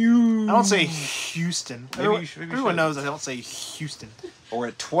 You. I don't say Houston. Maybe you should- maybe you Everyone should. knows I don't say Houston. We're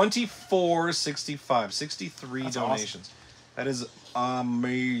at 24.65, 63 That's donations. That is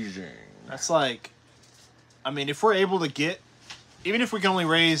amazing. That's like, I mean, if we're able to get, even if we can only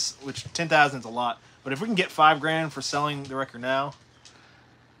raise, which 10,000 is a lot, but if we can get $5,000 for selling the record now,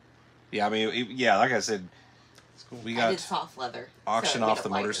 Yeah, I mean, yeah, like I said, we I did got soft leather. auction so it made off it the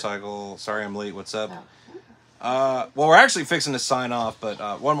lighter. motorcycle. Sorry, I'm late. What's up? Oh. Well, we're actually fixing to sign off,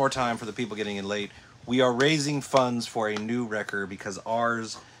 but one more time for the people getting in late. We are raising funds for a new wrecker because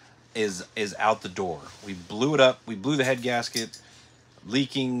ours is out the door. We blew it up. We blew the head gasket,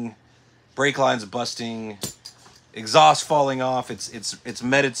 leaking, brake lines busting, exhaust falling off. It's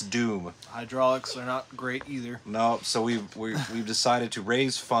met its doom. hydraulics are not great either. No, so we've decided to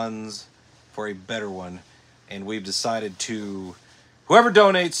raise funds for a better one, and we've decided to whoever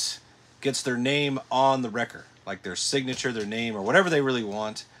donates gets their name on the wrecker, like their signature, their name, or whatever they really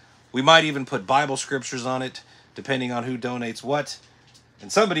want. We might even put Bible scriptures on it, depending on who donates what.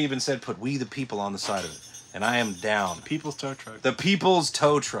 And somebody even said, put "We the People" on the side of it. And I am down. People's Tow Truck. The People's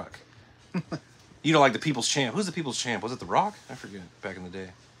Tow Truck. You know, like the People's Champ. Who's the People's Champ? Was it The Rock? I forget. Back in the day.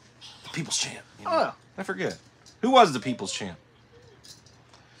 The People's Champ. You know? Oh. I forget. Who was the People's Champ?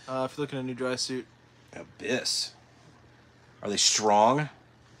 If you're looking at a new dry suit. Abyss. Are they strong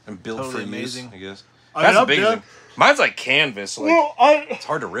and built Totally for amazing. use, I guess. I That's mean, a big I'm thing. Mine's like canvas. Like, it's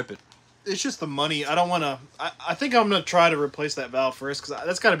hard to rip it. It's just the money. I don't want to. I think I'm going to try to replace that valve first because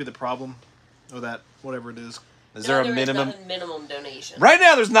that's got to be the problem with that, whatever it is. Is there a is minimum? not a minimum donation. Right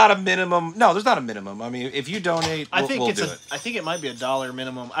now, there's not a minimum. No, there's not a minimum. I mean, if you donate, I think we'll it's do a. it. I think it might be $1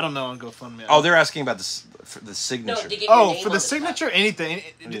 minimum. I don't know on GoFundMe. Oh, they're asking about for the No, signature. to get your Oh, name for on the top. signature, anything.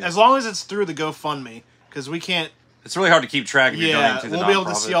 Yeah. As long as it's through the GoFundMe, because we can't. It's really hard to keep track of your donating Yeah, to the we'll be able to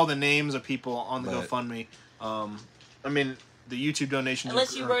nonprofit. see all the names of people on the But- GoFundMe. I mean, the YouTube donations.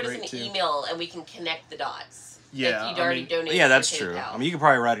 Unless you are wrote us great an too. email and we can connect the dots. Yeah, If you'd I already mean- donated. Yeah, that's through true. PayPal. I mean, you could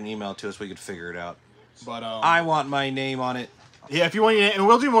probably write an email to us. We could figure it out. But I want my name on it. yeah, if you want, and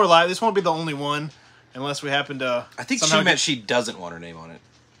we'll do more live. This won't be the only one, unless we happen to. I think somehow she meant get- she doesn't want her name on it,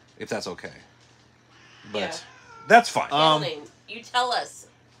 if that's okay. But Yeah. that's fine. Channel name. You tell us.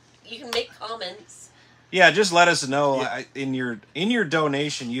 You can make comments. Yeah, just let us know. Yeah. In your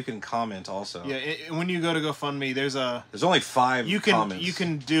donation, you can comment also. Yeah, when you go to GoFundMe, there's a. There's only 5 You can comments. you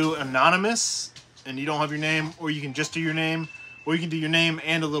can do anonymous, and you don't have your name, or you can just do your name, or you can do your name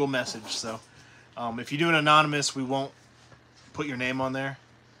and a little message. So, if you do an anonymous, we won't put your name on there.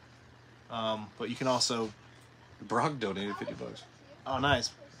 But you can also. Brock donated $50. Oh, nice.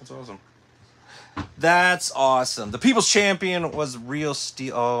 That's awesome. That's awesome. The People's Champion was Real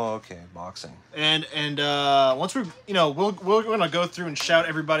Steel. Oh, okay, boxing. And once we're we're gonna go through and shout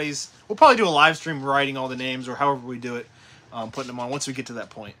everybody's. We'll probably do a live stream writing all the names or however we do it, putting them on once we get to that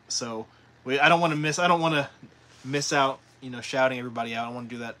point. So I don't want to miss out. Shouting everybody out. I want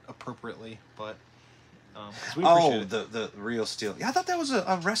to do that appropriately, but 'cause we appreciate it. the Real Steel. Yeah, I thought that was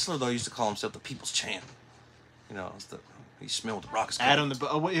a wrestler though. He used to call himself the People's Champ. He smelled the rock. Adam.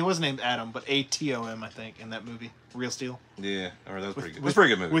 It wasn't named Adam, but ATOM, I think, in that movie, Real Steel. Yeah, that was pretty good. It was a pretty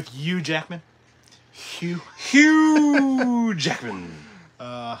good movie. With Hugh Jackman. Hugh Jackman.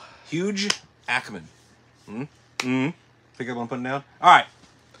 Huge Ackman. Pick up what I'm putting down? All right,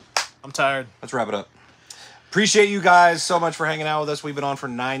 I'm tired. let's wrap it up. Appreciate you guys so much for hanging out with us. We've been on for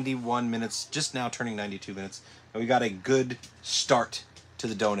 91 minutes, just now turning 92 minutes. And we got a good start to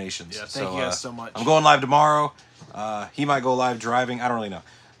the donations. Yeah, thank you guys so much. I'm going live tomorrow. He might go live driving. I don't really know.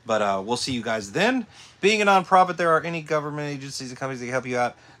 But we'll see you guys then. Being a nonprofit, there are any government agencies and companies that can help you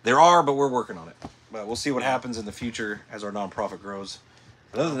out. There are, but we're working on it. But we'll see what happens in the future as our nonprofit grows.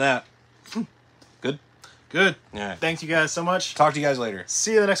 But other than that, good. Good. All right. Thank you guys so much. Talk to you guys later.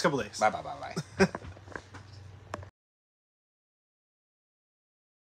 See you the next couple days. Bye.